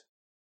Christ.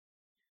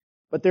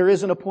 But there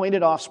is an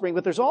appointed offspring,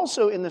 but there's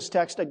also in this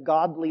text a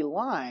godly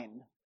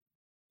line,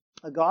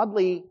 a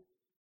godly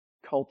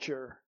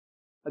culture,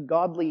 a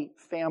godly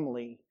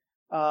family.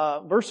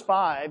 Chapter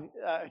 5,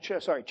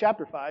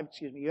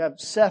 you have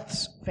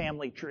Seth's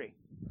family tree.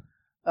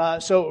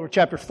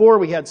 Chapter 4,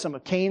 we had some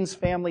of Cain's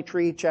family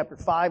tree. Chapter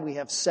 5, we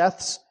have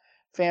Seth's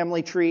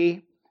family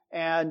tree.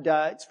 And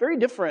it's very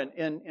different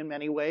in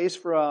many ways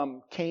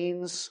from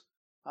Cain's,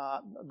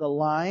 the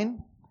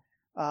line.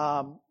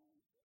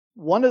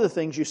 One of the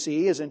things you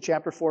see is in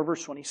chapter 4,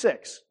 verse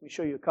 26. Let me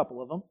show you a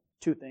couple of them,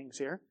 2 things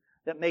here,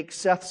 that make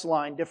Seth's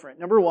line different.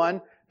 Number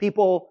 1,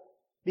 people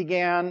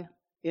began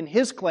in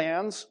his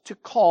clans to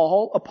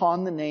call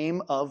upon the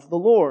name of the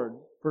Lord.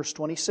 Verse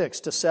 26,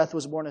 to Seth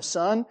was born a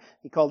son.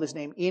 He called his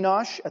name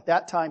Enosh. At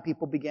that time,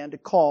 people began to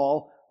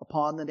call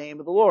upon the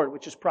name of the Lord,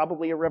 which is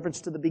probably a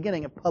reference to the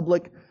beginning of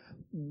public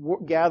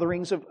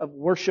gatherings of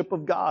worship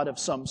of God of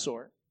some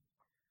sort.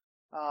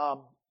 I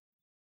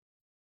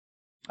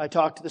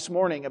talked this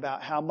morning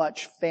about how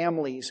much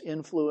families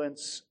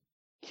influence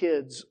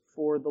kids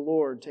for the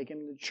Lord, taking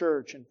them to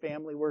church and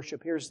family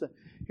worship. Here's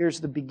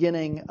the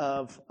beginning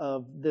of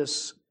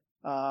this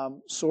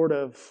sort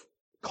of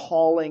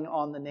calling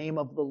on the name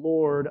of the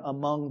Lord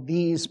among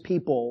these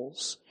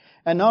peoples.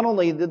 And not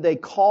only did they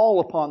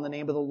call upon the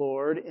name of the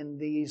Lord in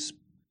these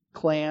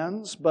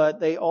clans, but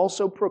they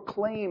also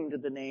proclaimed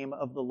the name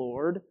of the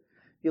Lord.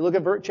 If you look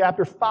at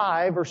chapter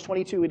 5, verse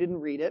 22, we didn't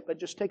read it, but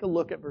just take a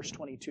look at verse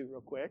 22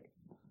 real quick.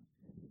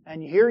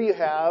 And here you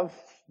have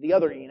the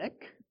other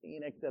Enoch, the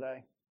Enoch that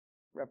I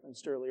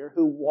referenced earlier,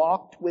 who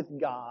walked with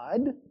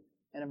God.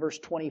 And in verse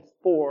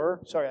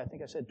 24, I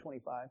think I said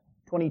 25,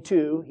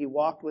 22, he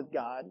walked with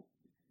God.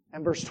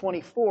 And verse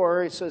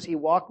 24, it says he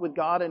walked with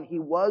God and he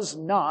was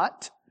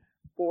not,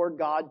 for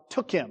God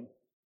took him.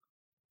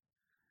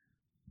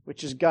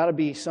 Which has got to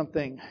be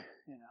something,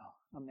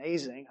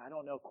 amazing. I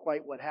don't know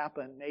quite what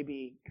happened.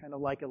 Maybe kind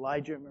of like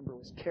Elijah, remember,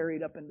 was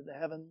carried up into the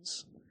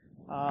heavens.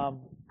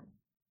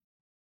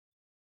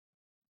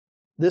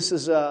 This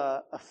is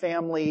a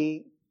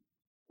family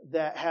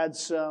that had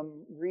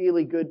some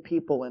really good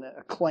people in it,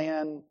 a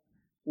clan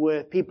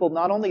with people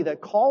not only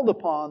that called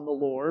upon the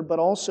Lord, but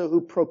also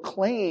who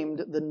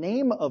proclaimed the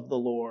name of the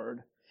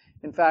Lord.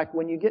 In fact,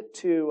 when you get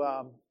to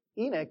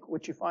Enoch,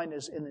 what you find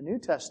is in the New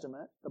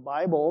Testament, the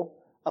Bible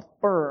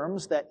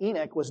affirms that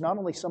Enoch was not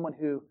only someone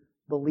who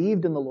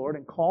believed in the Lord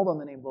and called on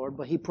the name of the Lord,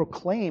 but he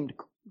proclaimed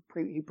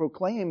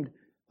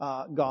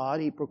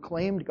God, he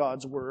proclaimed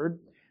God's word.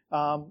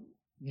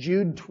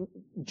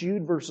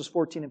 Jude verses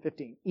 14 and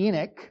 15.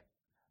 Enoch,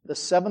 the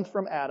seventh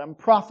from Adam,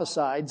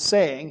 prophesied,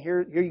 saying,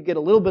 here you get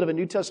a little bit of a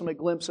New Testament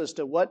glimpse as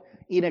to what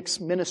Enoch's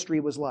ministry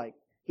was like.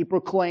 He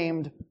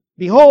proclaimed,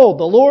 "Behold,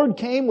 the Lord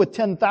came with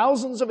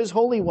 10,000s of His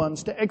holy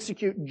ones to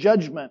execute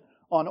judgment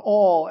on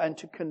all and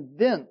to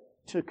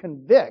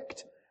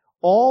convict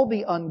all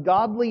the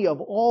ungodly of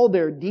all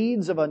their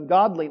deeds of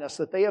ungodliness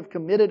that they have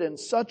committed in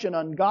such an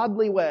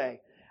ungodly way,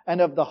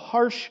 and of the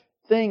harsh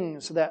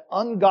things that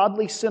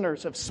ungodly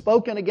sinners have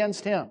spoken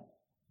against Him."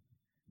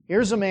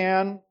 Here's a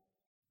man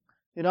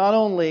who not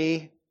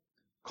only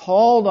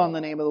called on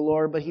the name of the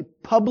Lord, but he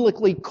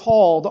publicly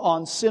called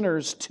on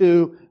sinners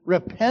to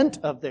repent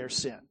of their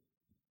sin.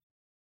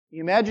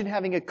 You imagine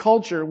having a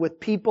culture with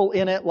people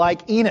in it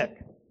like Enoch,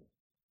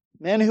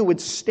 men who would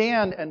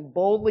stand and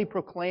boldly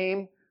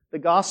proclaim the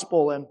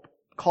gospel and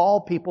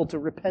call people to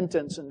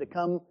repentance and to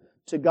come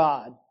to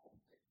God.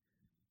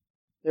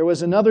 There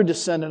was another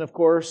descendant, of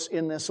course,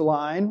 in this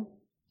line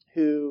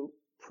who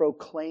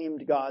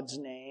proclaimed God's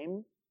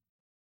name,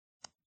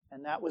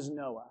 and that was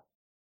Noah.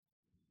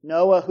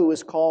 Noah, who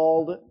is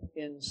called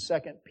in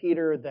 2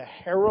 Peter the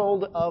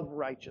herald of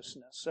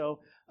righteousness. So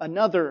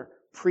another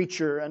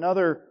preacher,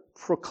 another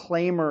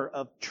proclaimer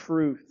of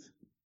truth.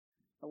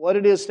 What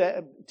it is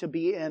to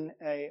be in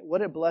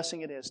what a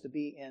blessing it is to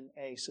be in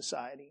a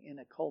society, in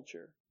a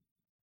culture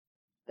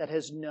that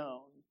has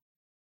known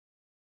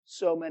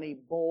so many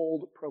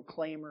bold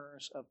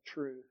proclaimers of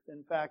truth.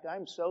 In fact,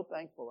 I'm so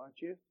thankful,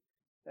 aren't you,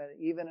 that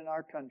even in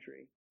our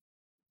country,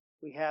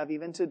 we have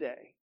even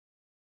today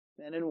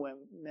men and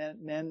women,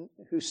 men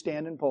who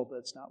stand in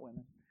pulpits, not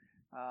women,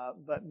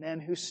 but men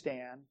who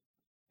stand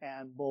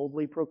and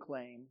boldly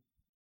proclaim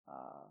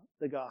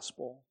the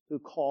gospel, who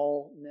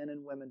call men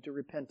and women to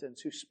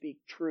repentance, who speak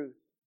truth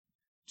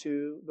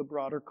to the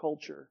broader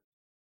culture.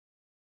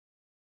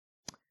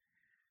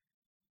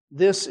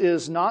 This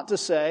is not to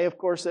say, of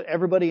course, that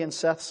everybody in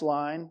Seth's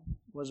line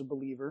was a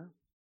believer,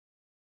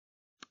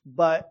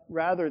 but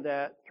rather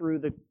that through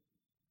the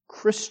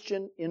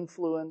Christian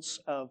influence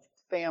of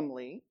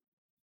family,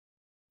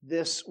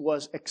 this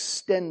was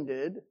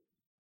extended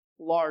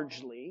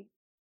largely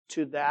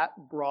to that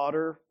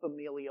broader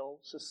familial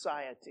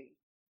society.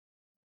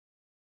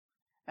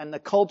 And the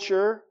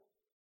culture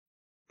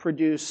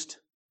produced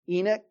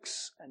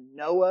Enochs and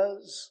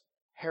Noahs,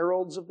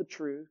 heralds of the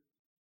truth,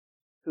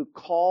 who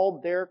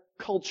called their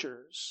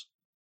cultures,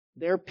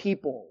 their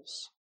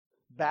peoples,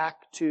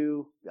 back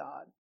to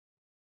God.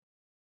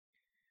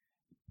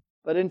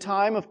 But in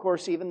time, of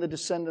course, even the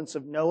descendants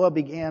of Noah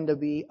began to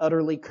be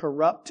utterly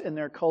corrupt in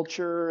their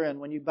culture.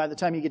 And by the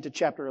time you get to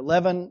chapter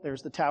 11,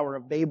 there's the Tower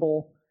of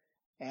Babel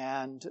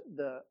and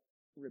the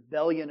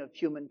rebellion of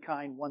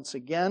humankind once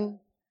again.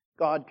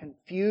 God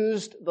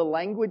confused the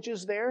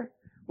languages there,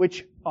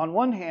 which on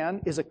one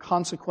hand is a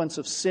consequence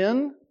of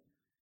sin.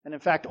 And in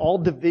fact, all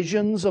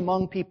divisions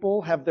among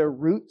people have their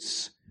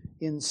roots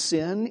in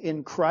sin.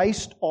 In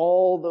Christ,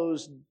 all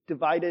those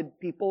divided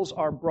peoples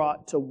are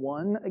brought to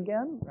one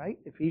again, right?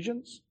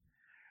 Ephesians.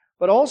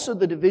 But also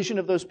the division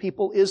of those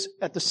people is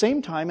at the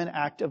same time an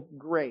act of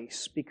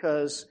grace,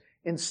 because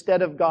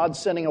instead of God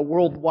sending a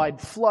worldwide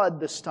flood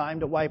this time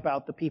to wipe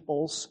out the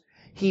peoples,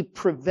 He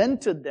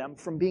prevented them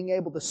from being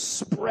able to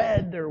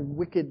spread their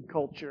wicked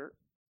culture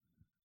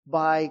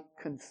by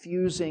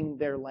confusing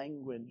their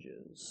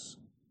languages.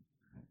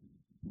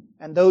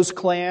 And those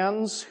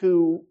clans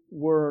who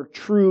were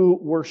true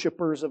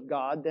worshipers of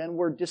God then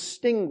were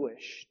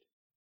distinguished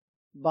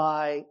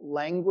by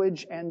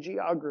language and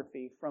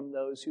geography from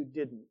those who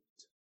didn't.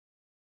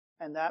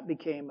 And that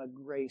became a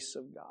grace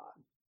of God.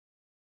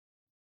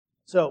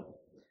 So,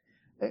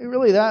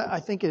 really that, I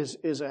think, is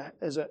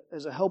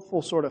a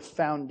helpful sort of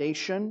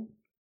foundation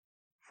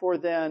for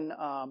then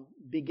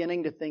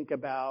beginning to think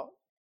about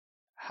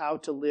how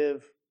to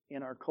live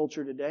in our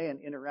culture today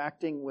and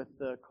interacting with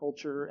the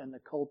culture and the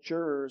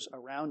cultures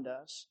around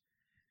us.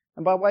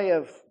 And by way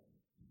of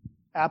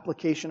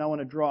application, I want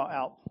to draw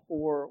out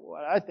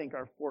what I think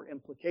are 4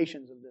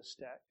 implications of this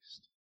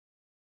text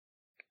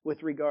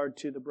with regard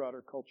to the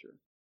broader culture.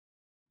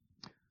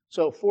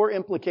 So 4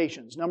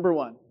 implications. Number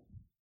one,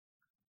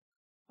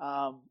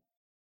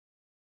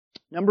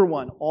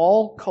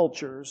 all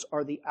cultures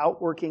are the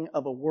outworking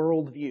of a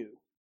worldview,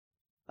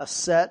 a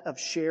set of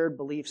shared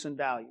beliefs and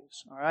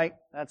values. All right?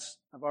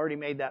 I've already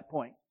made that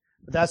point.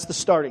 But that's the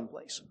starting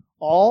place.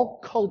 All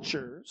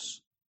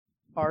cultures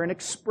are an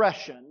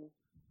expression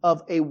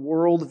of a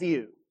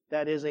worldview.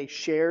 That is a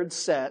shared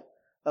set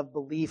of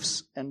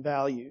beliefs and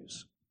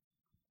values.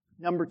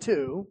 Number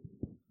 2,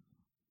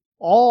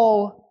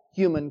 all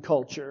human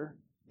culture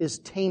is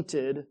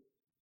tainted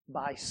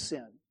by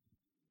sin.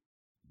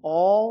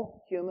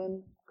 All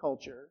human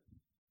culture,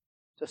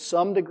 to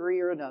some degree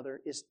or another,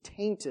 is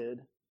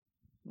tainted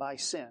by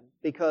sin,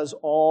 because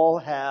all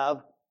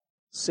have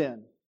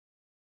sin,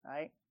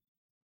 right?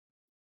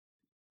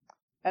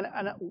 And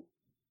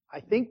I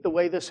think the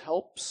way this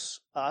helps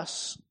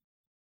us,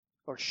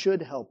 or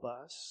should help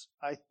us,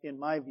 in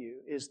my view,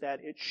 is that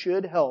it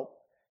should help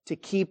to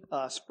keep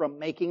us from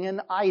making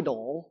an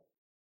idol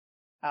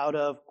out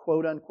of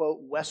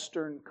quote-unquote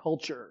Western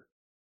culture.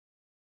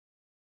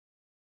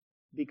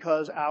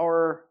 Because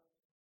our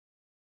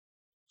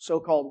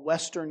so-called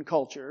Western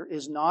culture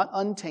is not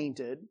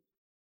untainted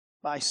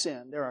by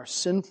sin. There are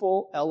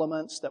sinful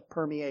elements that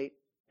permeate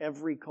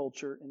every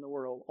culture in the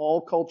world.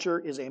 All culture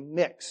is a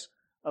mix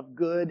of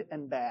good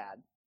and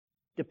bad,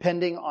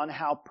 depending on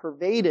how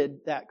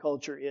pervaded that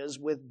culture is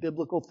with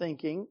biblical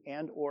thinking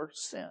and or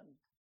sin.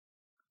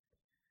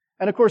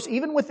 And of course,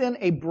 even within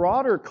a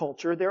broader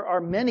culture, there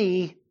are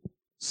many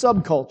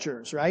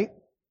subcultures, right?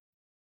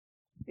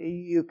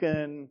 You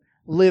can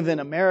live in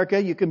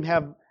America, you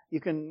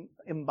can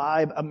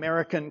imbibe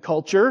American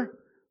culture,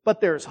 but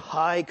there's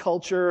high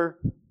culture,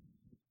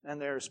 and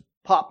there's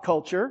pop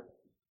culture,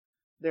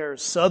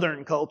 there's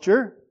Southern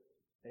culture,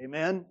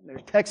 amen,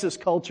 there's Texas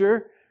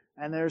culture,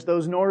 and there's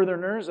those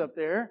Northerners up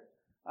there.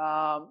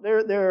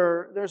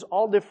 There's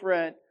all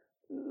different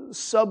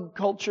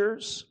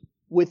subcultures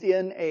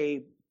within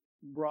a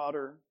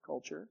broader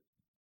culture.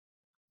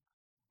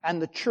 And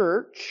the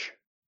church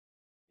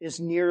is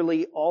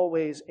nearly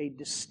always a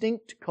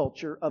distinct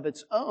culture of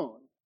its own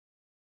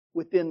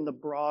within the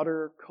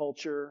broader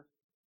culture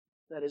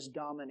that is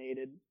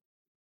dominated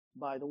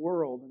by the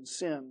world and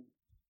sin.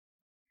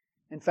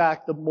 In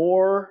fact, the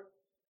more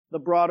the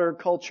broader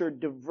culture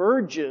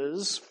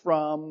diverges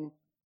from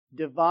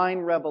divine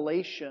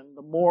revelation,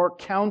 the more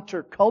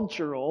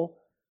countercultural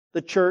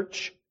the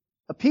church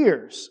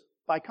appears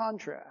by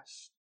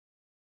contrast.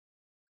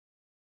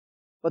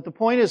 But the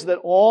point is that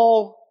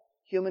all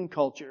human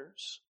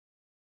cultures,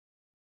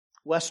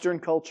 Western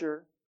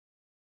culture,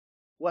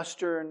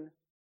 Western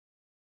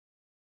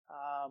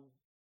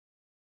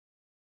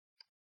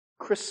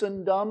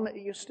Christendom, it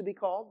used to be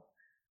called.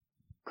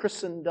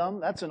 Christendom,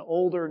 that's an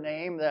older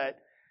name that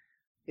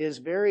is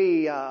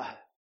very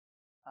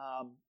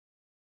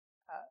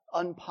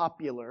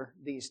unpopular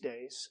these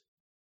days.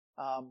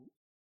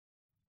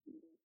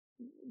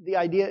 The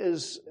idea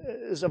is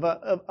of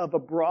a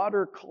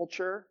broader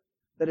culture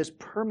that is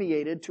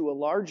permeated to a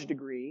large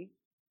degree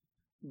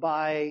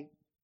by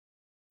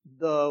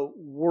the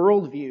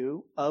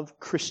worldview of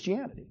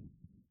Christianity.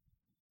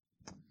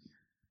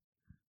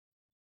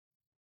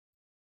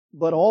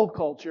 But all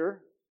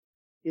culture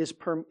is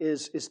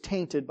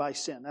tainted by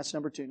sin. That's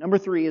number 2. Number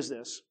 3 is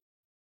this.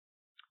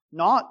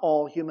 Not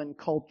all human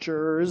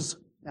cultures,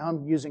 now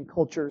I'm using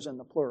cultures in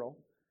the plural,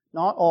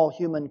 not all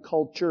human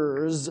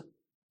cultures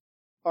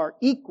are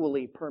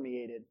equally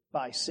permeated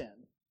by sin.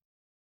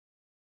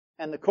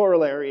 And the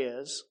corollary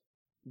is,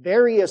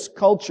 various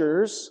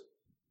cultures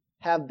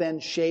have been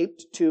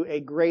shaped to a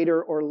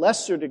greater or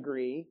lesser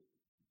degree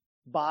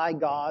by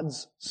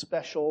God's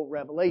special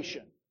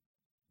revelation.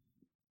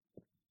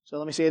 So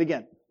let me say it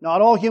again.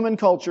 Not all human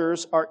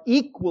cultures are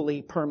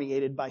equally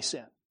permeated by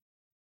sin.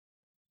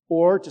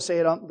 Or, to say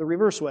it on the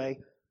reverse way,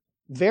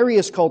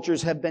 various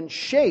cultures have been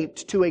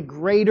shaped to a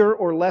greater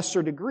or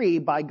lesser degree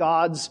by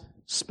God's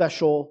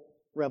special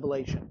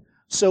revelation.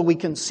 So we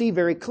can see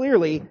very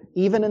clearly,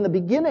 even in the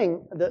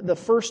beginning, the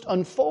first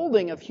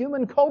unfolding of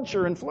human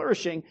culture and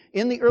flourishing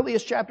in the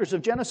earliest chapters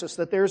of Genesis,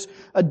 that there's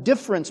a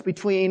difference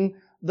between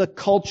the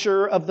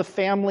culture of the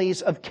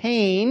families of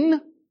Cain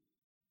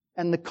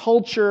and the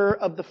culture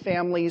of the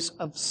families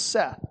of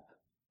Seth.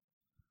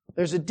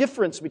 There's a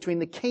difference between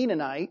the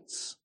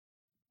Canaanites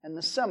and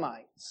the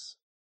Semites.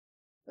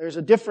 There's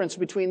a difference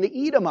between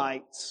the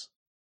Edomites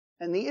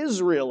and the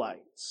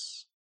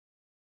Israelites.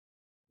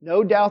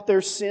 No doubt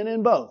there's sin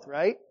in both,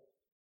 right?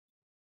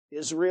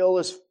 Israel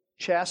is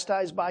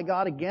chastised by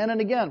God again and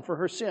again for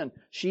her sin.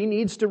 She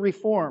needs to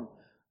reform.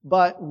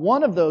 But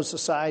one of those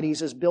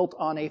societies is built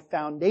on a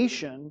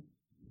foundation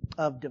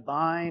of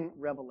divine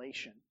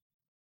revelation.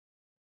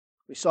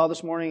 We saw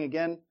this morning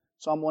again,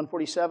 Psalm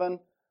 147.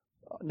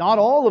 Not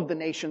all of the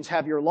nations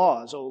have your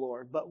laws, O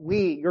Lord, but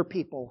we, your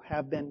people,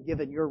 have been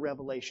given your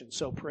revelation.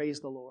 So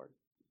praise the Lord.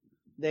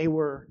 They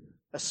were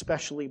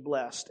especially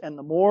blessed. And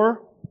the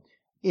more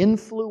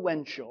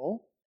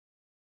influential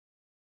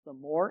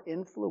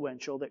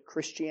that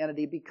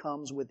Christianity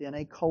becomes within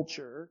a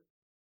culture,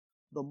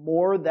 the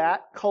more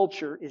that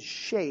culture is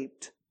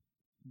shaped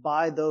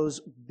by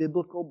those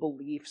biblical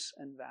beliefs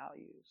and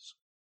values.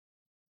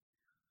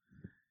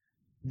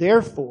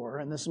 Therefore,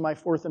 and this is my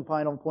fourth and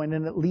final point,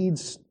 and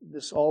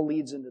this all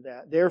leads into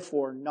that.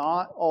 Therefore,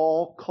 not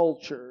all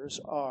cultures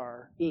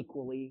are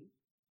equally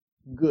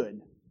good,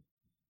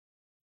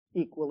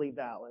 equally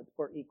valid,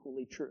 or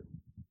equally true.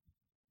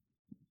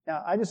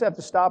 Now, I just have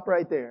to stop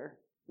right there.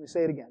 Let me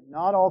say it again.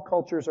 Not all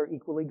cultures are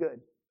equally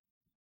good.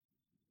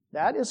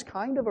 That is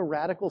kind of a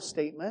radical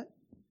statement.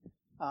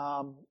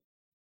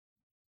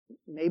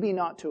 Maybe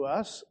not to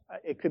us.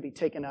 It could be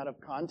taken out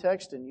of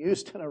context and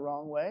used in a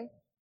wrong way.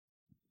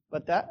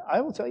 But that,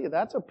 I will tell you,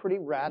 that's a pretty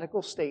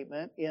radical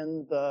statement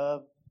in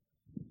the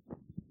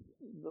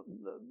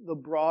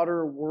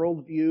broader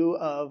worldview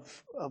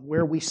of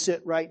where we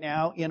sit right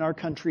now in our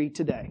country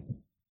today.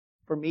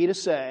 For me to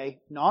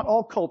say, not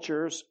all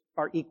cultures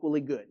are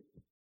equally good.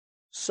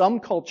 Some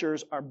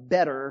cultures are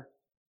better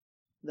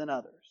than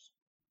others,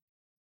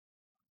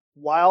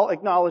 while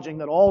acknowledging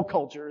that all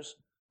cultures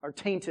are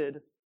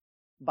tainted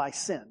by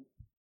sin.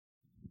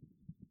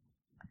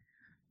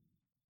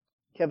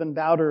 Kevin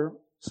Bowder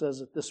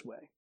says it this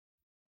way: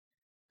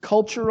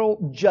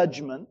 cultural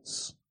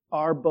judgments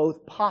are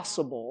both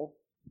possible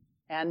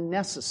and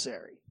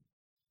necessary.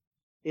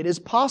 It is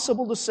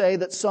possible to say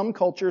that some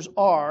cultures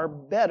are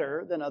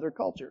better than other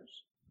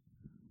cultures.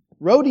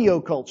 Rodeo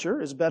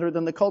culture is better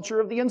than the culture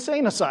of the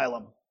insane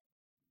asylum.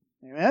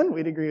 Amen?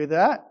 We'd agree with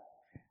that.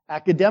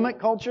 Academic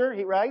culture,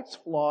 he writes,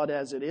 flawed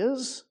as it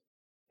is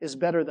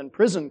better than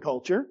prison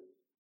culture.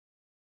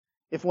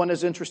 If one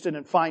is interested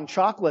in fine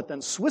chocolate,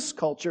 then Swiss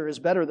culture is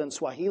better than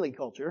Swahili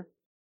culture.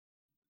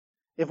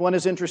 If one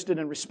is interested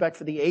in respect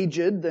for the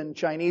aged, then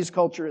Chinese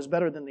culture is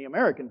better than the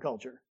American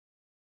culture.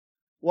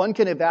 One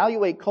can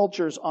evaluate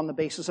cultures on the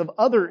basis of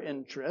other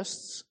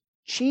interests.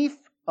 Chief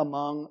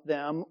among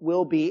them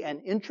will be an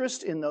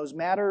interest in those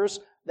matters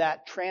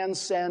that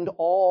transcend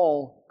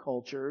all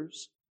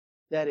cultures,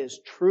 that is,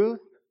 truth,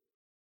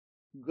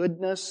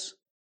 goodness,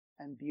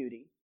 and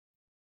beauty.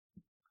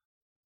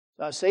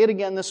 So I'll say it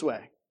again this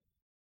way.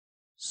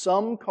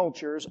 Some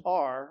cultures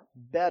are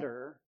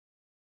better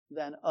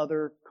than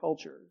other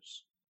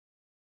cultures.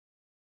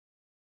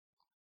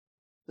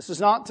 This is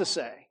not to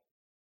say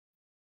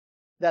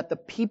that the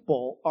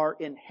people are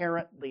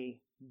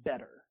inherently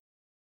better,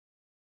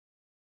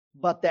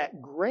 but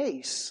that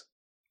grace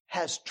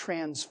has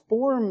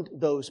transformed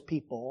those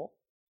people,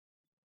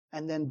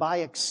 and then by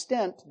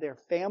extent their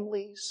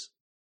families,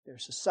 their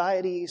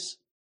societies,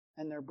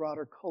 and their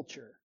broader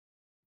culture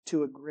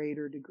to a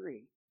greater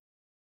degree.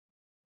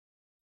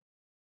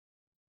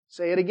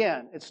 Say it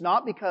again. It's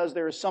not because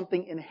there is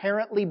something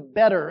inherently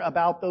better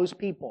about those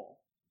people.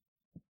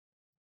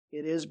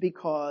 It is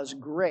because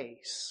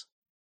grace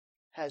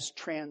has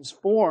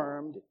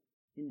transformed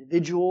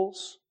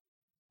individuals,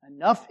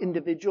 enough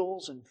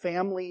individuals and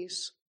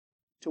families,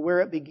 to where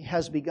it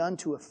has begun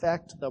to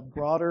affect the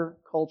broader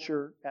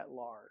culture at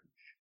large.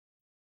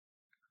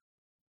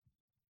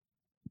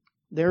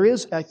 There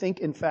is, I think,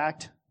 in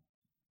fact,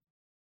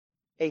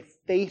 a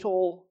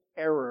fatal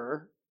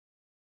error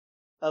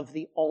of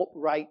the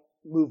alt-right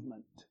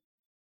movement.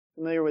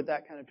 Familiar with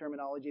that kind of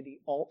terminology, the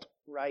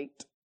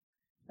alt-right?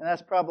 And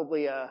that's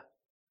probably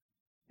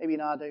maybe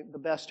not the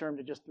best term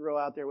to just throw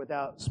out there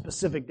without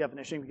specific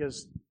definition,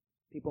 because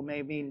people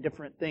may mean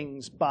different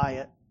things by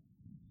it.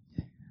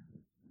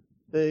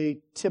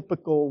 The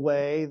typical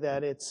way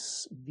that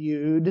it's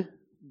viewed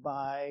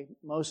by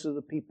most of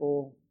the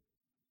people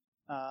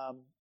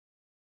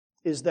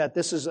is that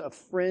this is a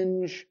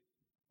fringe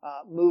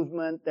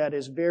movement that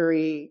is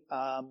very,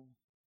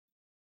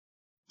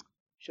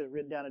 should have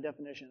written down a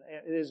definition.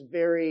 It is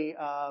very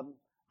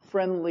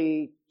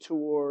friendly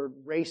toward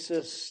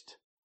racist,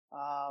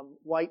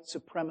 white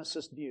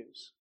supremacist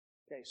views.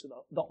 Okay, so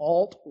the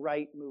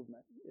alt-right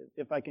movement,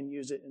 if I can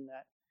use it in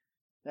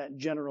that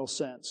general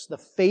sense.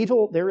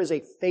 There is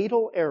a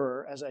fatal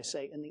error, as I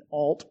say, in the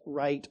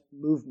alt-right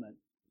movement.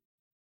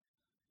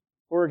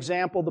 For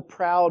example, the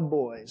Proud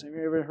Boys. Have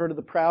you ever heard of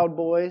the Proud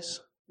Boys?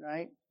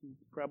 Right? You've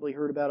probably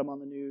heard about them on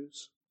the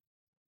news.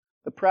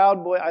 The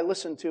Proud Boy, I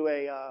listened to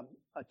a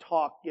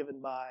talk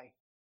given by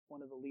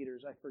one of the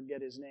leaders, I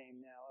forget his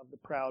name now, of the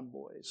Proud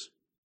Boys,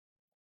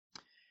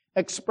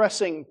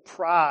 expressing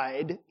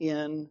pride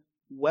in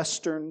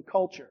Western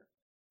culture,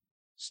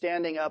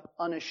 standing up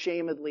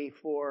unashamedly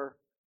for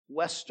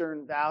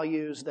Western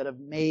values that have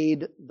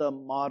made the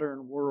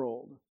modern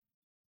world.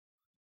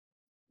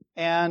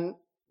 And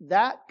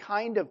that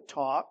kind of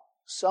talk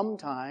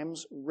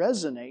sometimes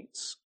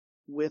resonates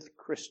with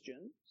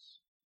Christians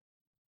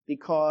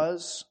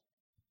because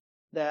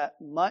that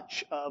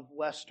much of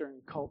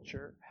Western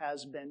culture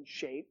has been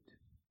shaped,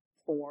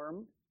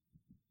 formed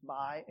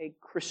by a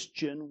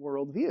Christian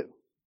worldview.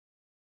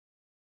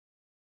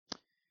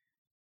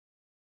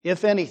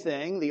 If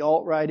anything, the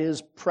alt-right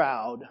is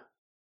proud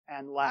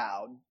and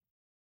loud.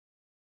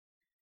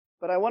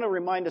 But I want to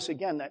remind us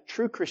again that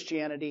true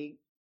Christianity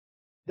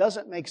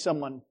doesn't make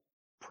someone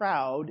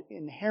proud,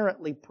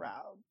 inherently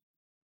proud.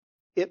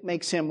 It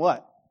makes him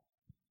what?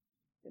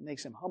 It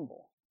makes him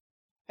humble.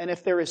 And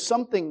if there is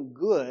something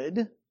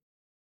good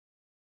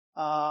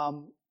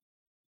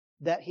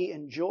that he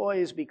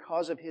enjoys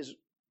because of his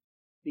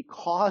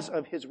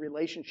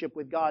relationship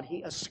with God,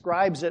 he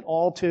ascribes it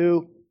all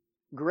to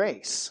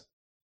grace.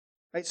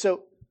 Right?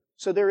 So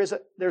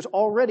there's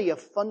already a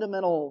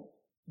fundamental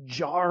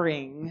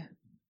jarring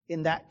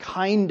in that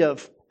kind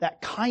of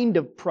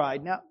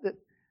pride. Now,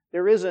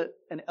 there is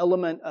an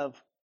element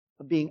of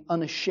being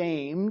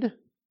unashamed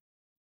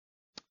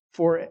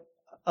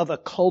of a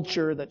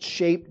culture that's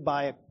shaped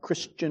by a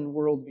Christian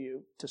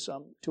worldview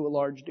to a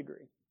large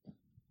degree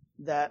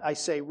that I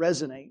say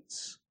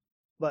resonates,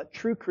 but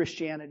true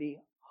Christianity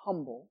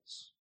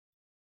humbles.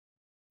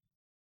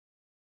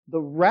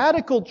 The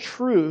radical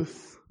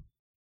truth,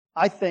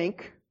 I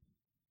think,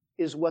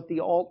 is what the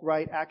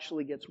alt-right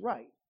actually gets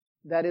right.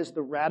 That is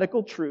the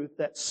radical truth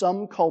that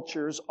some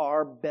cultures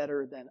are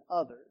better than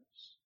others.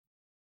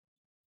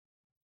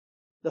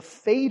 The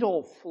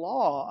fatal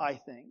flaw, I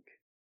think,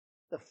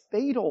 the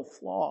fatal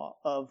flaw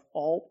of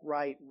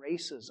alt-right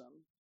racism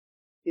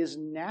is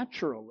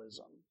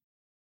naturalism.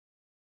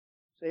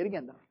 Say it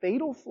again. The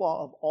fatal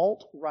flaw of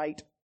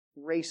alt-right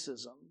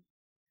racism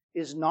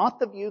is not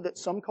the view that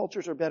some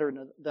cultures are better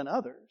than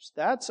others.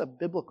 That's a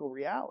biblical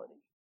reality.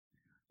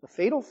 The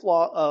fatal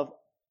flaw of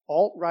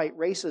alt-right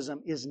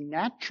racism is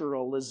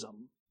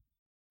naturalism.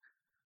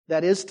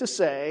 That is to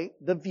say,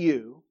 the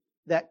view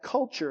that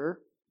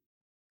culture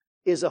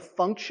is a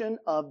function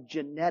of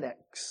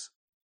genetics,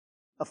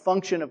 a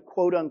function of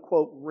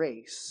quote-unquote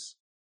race,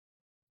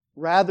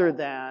 rather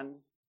than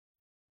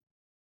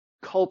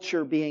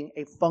culture being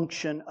a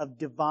function of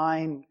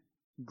divine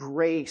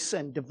grace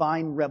and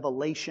divine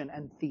revelation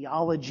and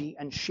theology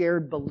and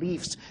shared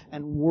beliefs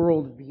and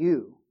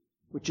worldview,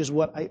 which is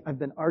what I've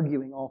been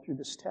arguing all through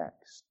this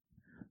text.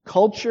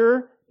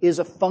 Culture is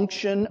a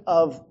function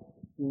of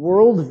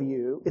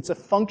worldview. It's a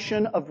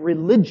function of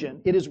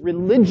religion. It is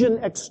religion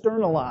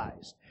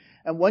externalized.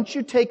 And once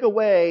you take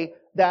away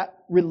that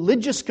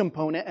religious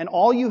component and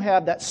all you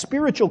have, that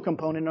spiritual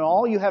component, and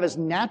all you have is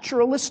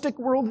naturalistic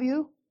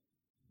worldview,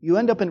 you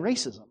end up in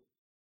racism.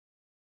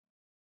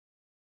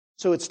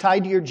 So it's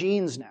tied to your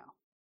genes now.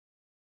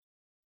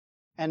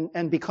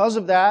 And because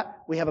of that,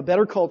 we have a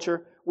better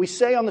culture. We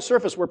say on the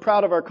surface we're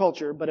proud of our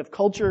culture, but if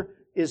culture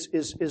is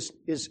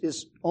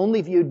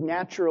only viewed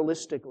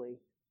naturalistically,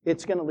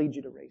 it's going to lead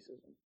you to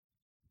racism.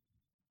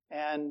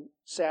 And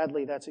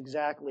sadly, that's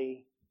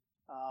exactly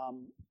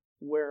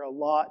where a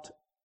lot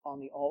on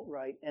the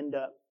alt-right end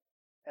up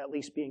at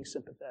least being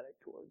sympathetic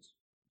towards.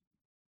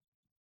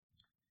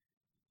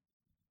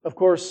 Of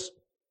course,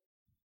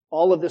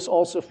 all of this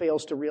also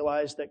fails to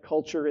realize that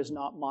culture is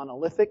not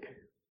monolithic,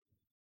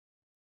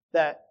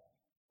 that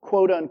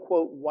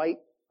quote-unquote white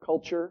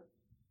culture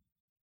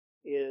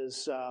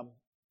is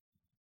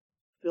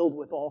filled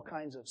with all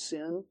kinds of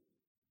sin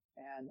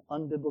and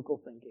unbiblical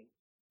thinking.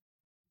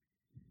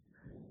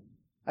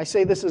 I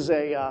say this is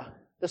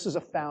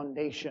a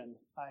foundation,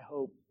 I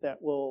hope,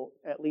 that will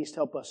at least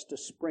help us to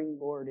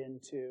springboard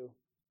into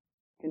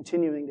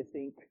continuing to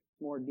think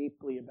more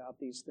deeply about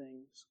these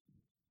things.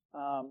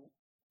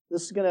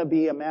 This is going to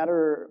be a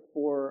matter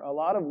for a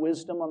lot of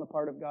wisdom on the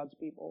part of God's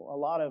people, a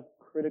lot of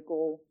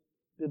critical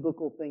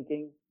biblical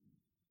thinking,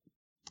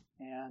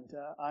 and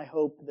I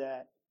hope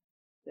that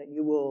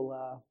you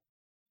will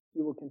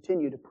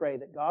continue to pray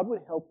that God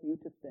would help you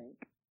to think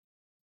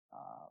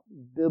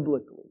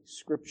biblically,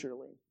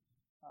 scripturally,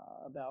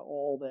 about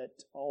all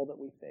that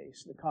we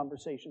face, the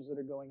conversations that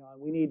are going on.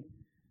 We need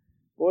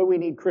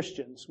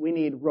Christians. We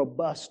need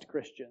robust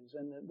Christians.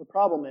 And the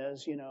problem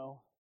is, in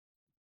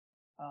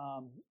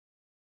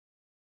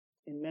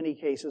many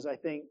cases, I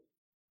think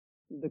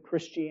the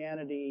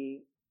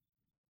Christianity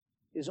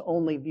is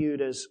only viewed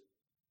as,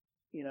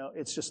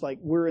 it's just like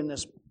we're in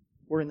this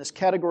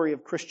category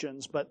of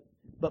Christians, but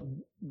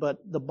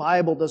the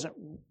Bible doesn't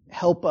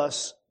help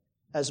us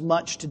as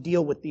much to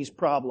deal with these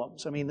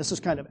problems. I mean, this is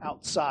kind of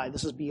outside.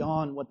 This is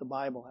beyond what the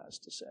Bible has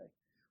to say.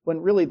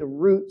 When really the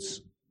roots,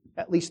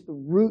 at least the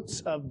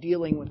roots of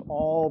dealing with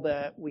all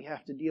that we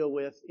have to deal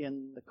with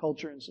in the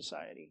culture and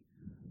society,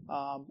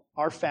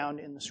 are found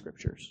in the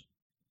Scriptures.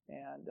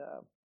 And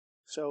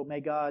so may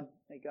God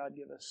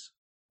give us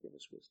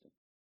wisdom.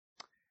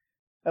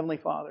 Heavenly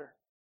Father,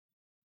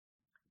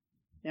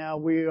 now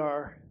we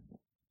are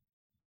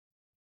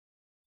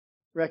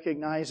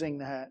recognizing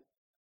that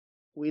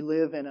we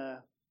live in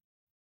a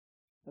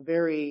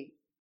very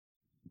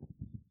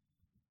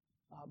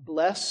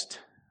blessed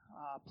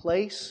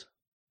place,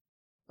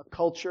 a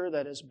culture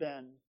that has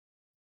been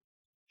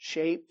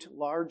shaped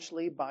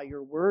largely by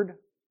your word,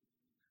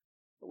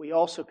 but we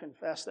also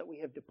confess that we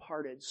have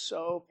departed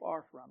so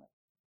far from it.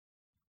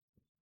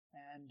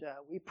 And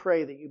we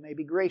pray that you may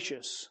be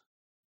gracious.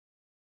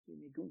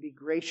 You may be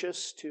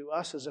gracious to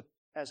us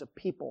as a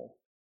people,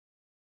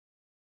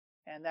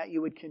 and that you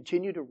would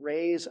continue to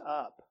raise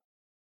up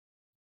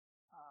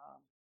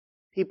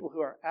people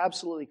who are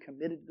absolutely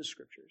committed to the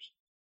Scriptures,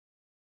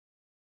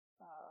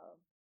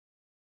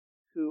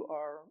 who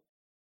are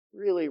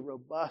really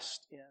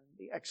robust in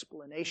the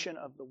explanation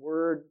of the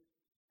Word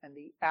and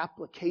the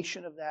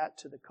application of that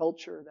to the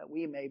culture, that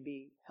we may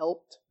be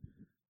helped,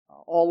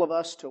 all of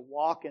us, to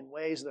walk in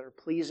ways that are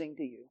pleasing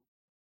to you.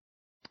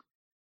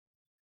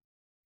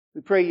 We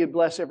pray you'd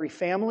bless every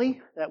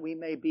family, that we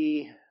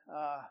may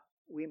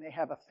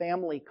have a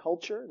family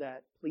culture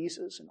that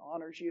pleases and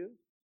honors you.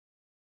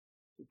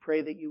 We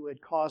pray that you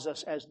would cause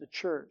us as the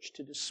church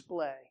to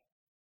display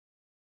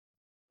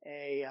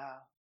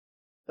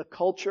the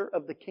culture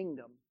of the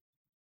kingdom,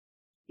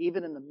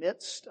 even in the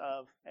midst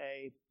of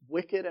a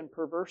wicked and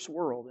perverse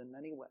world in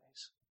many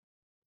ways.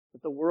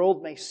 That the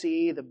world may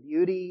see the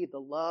beauty, the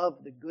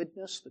love, the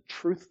goodness, the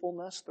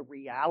truthfulness, the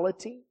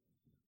reality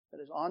that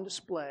is on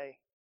display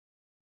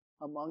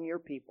among your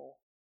people.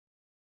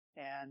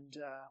 And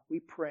we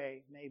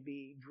pray may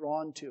be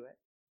drawn to it,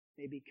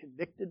 may be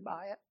convicted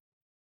by it,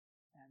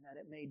 and that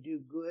it may do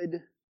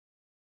good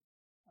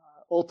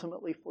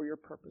ultimately for your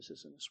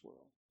purposes in this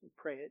world. We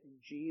pray it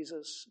in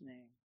Jesus'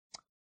 name.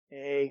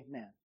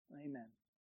 Amen. Amen.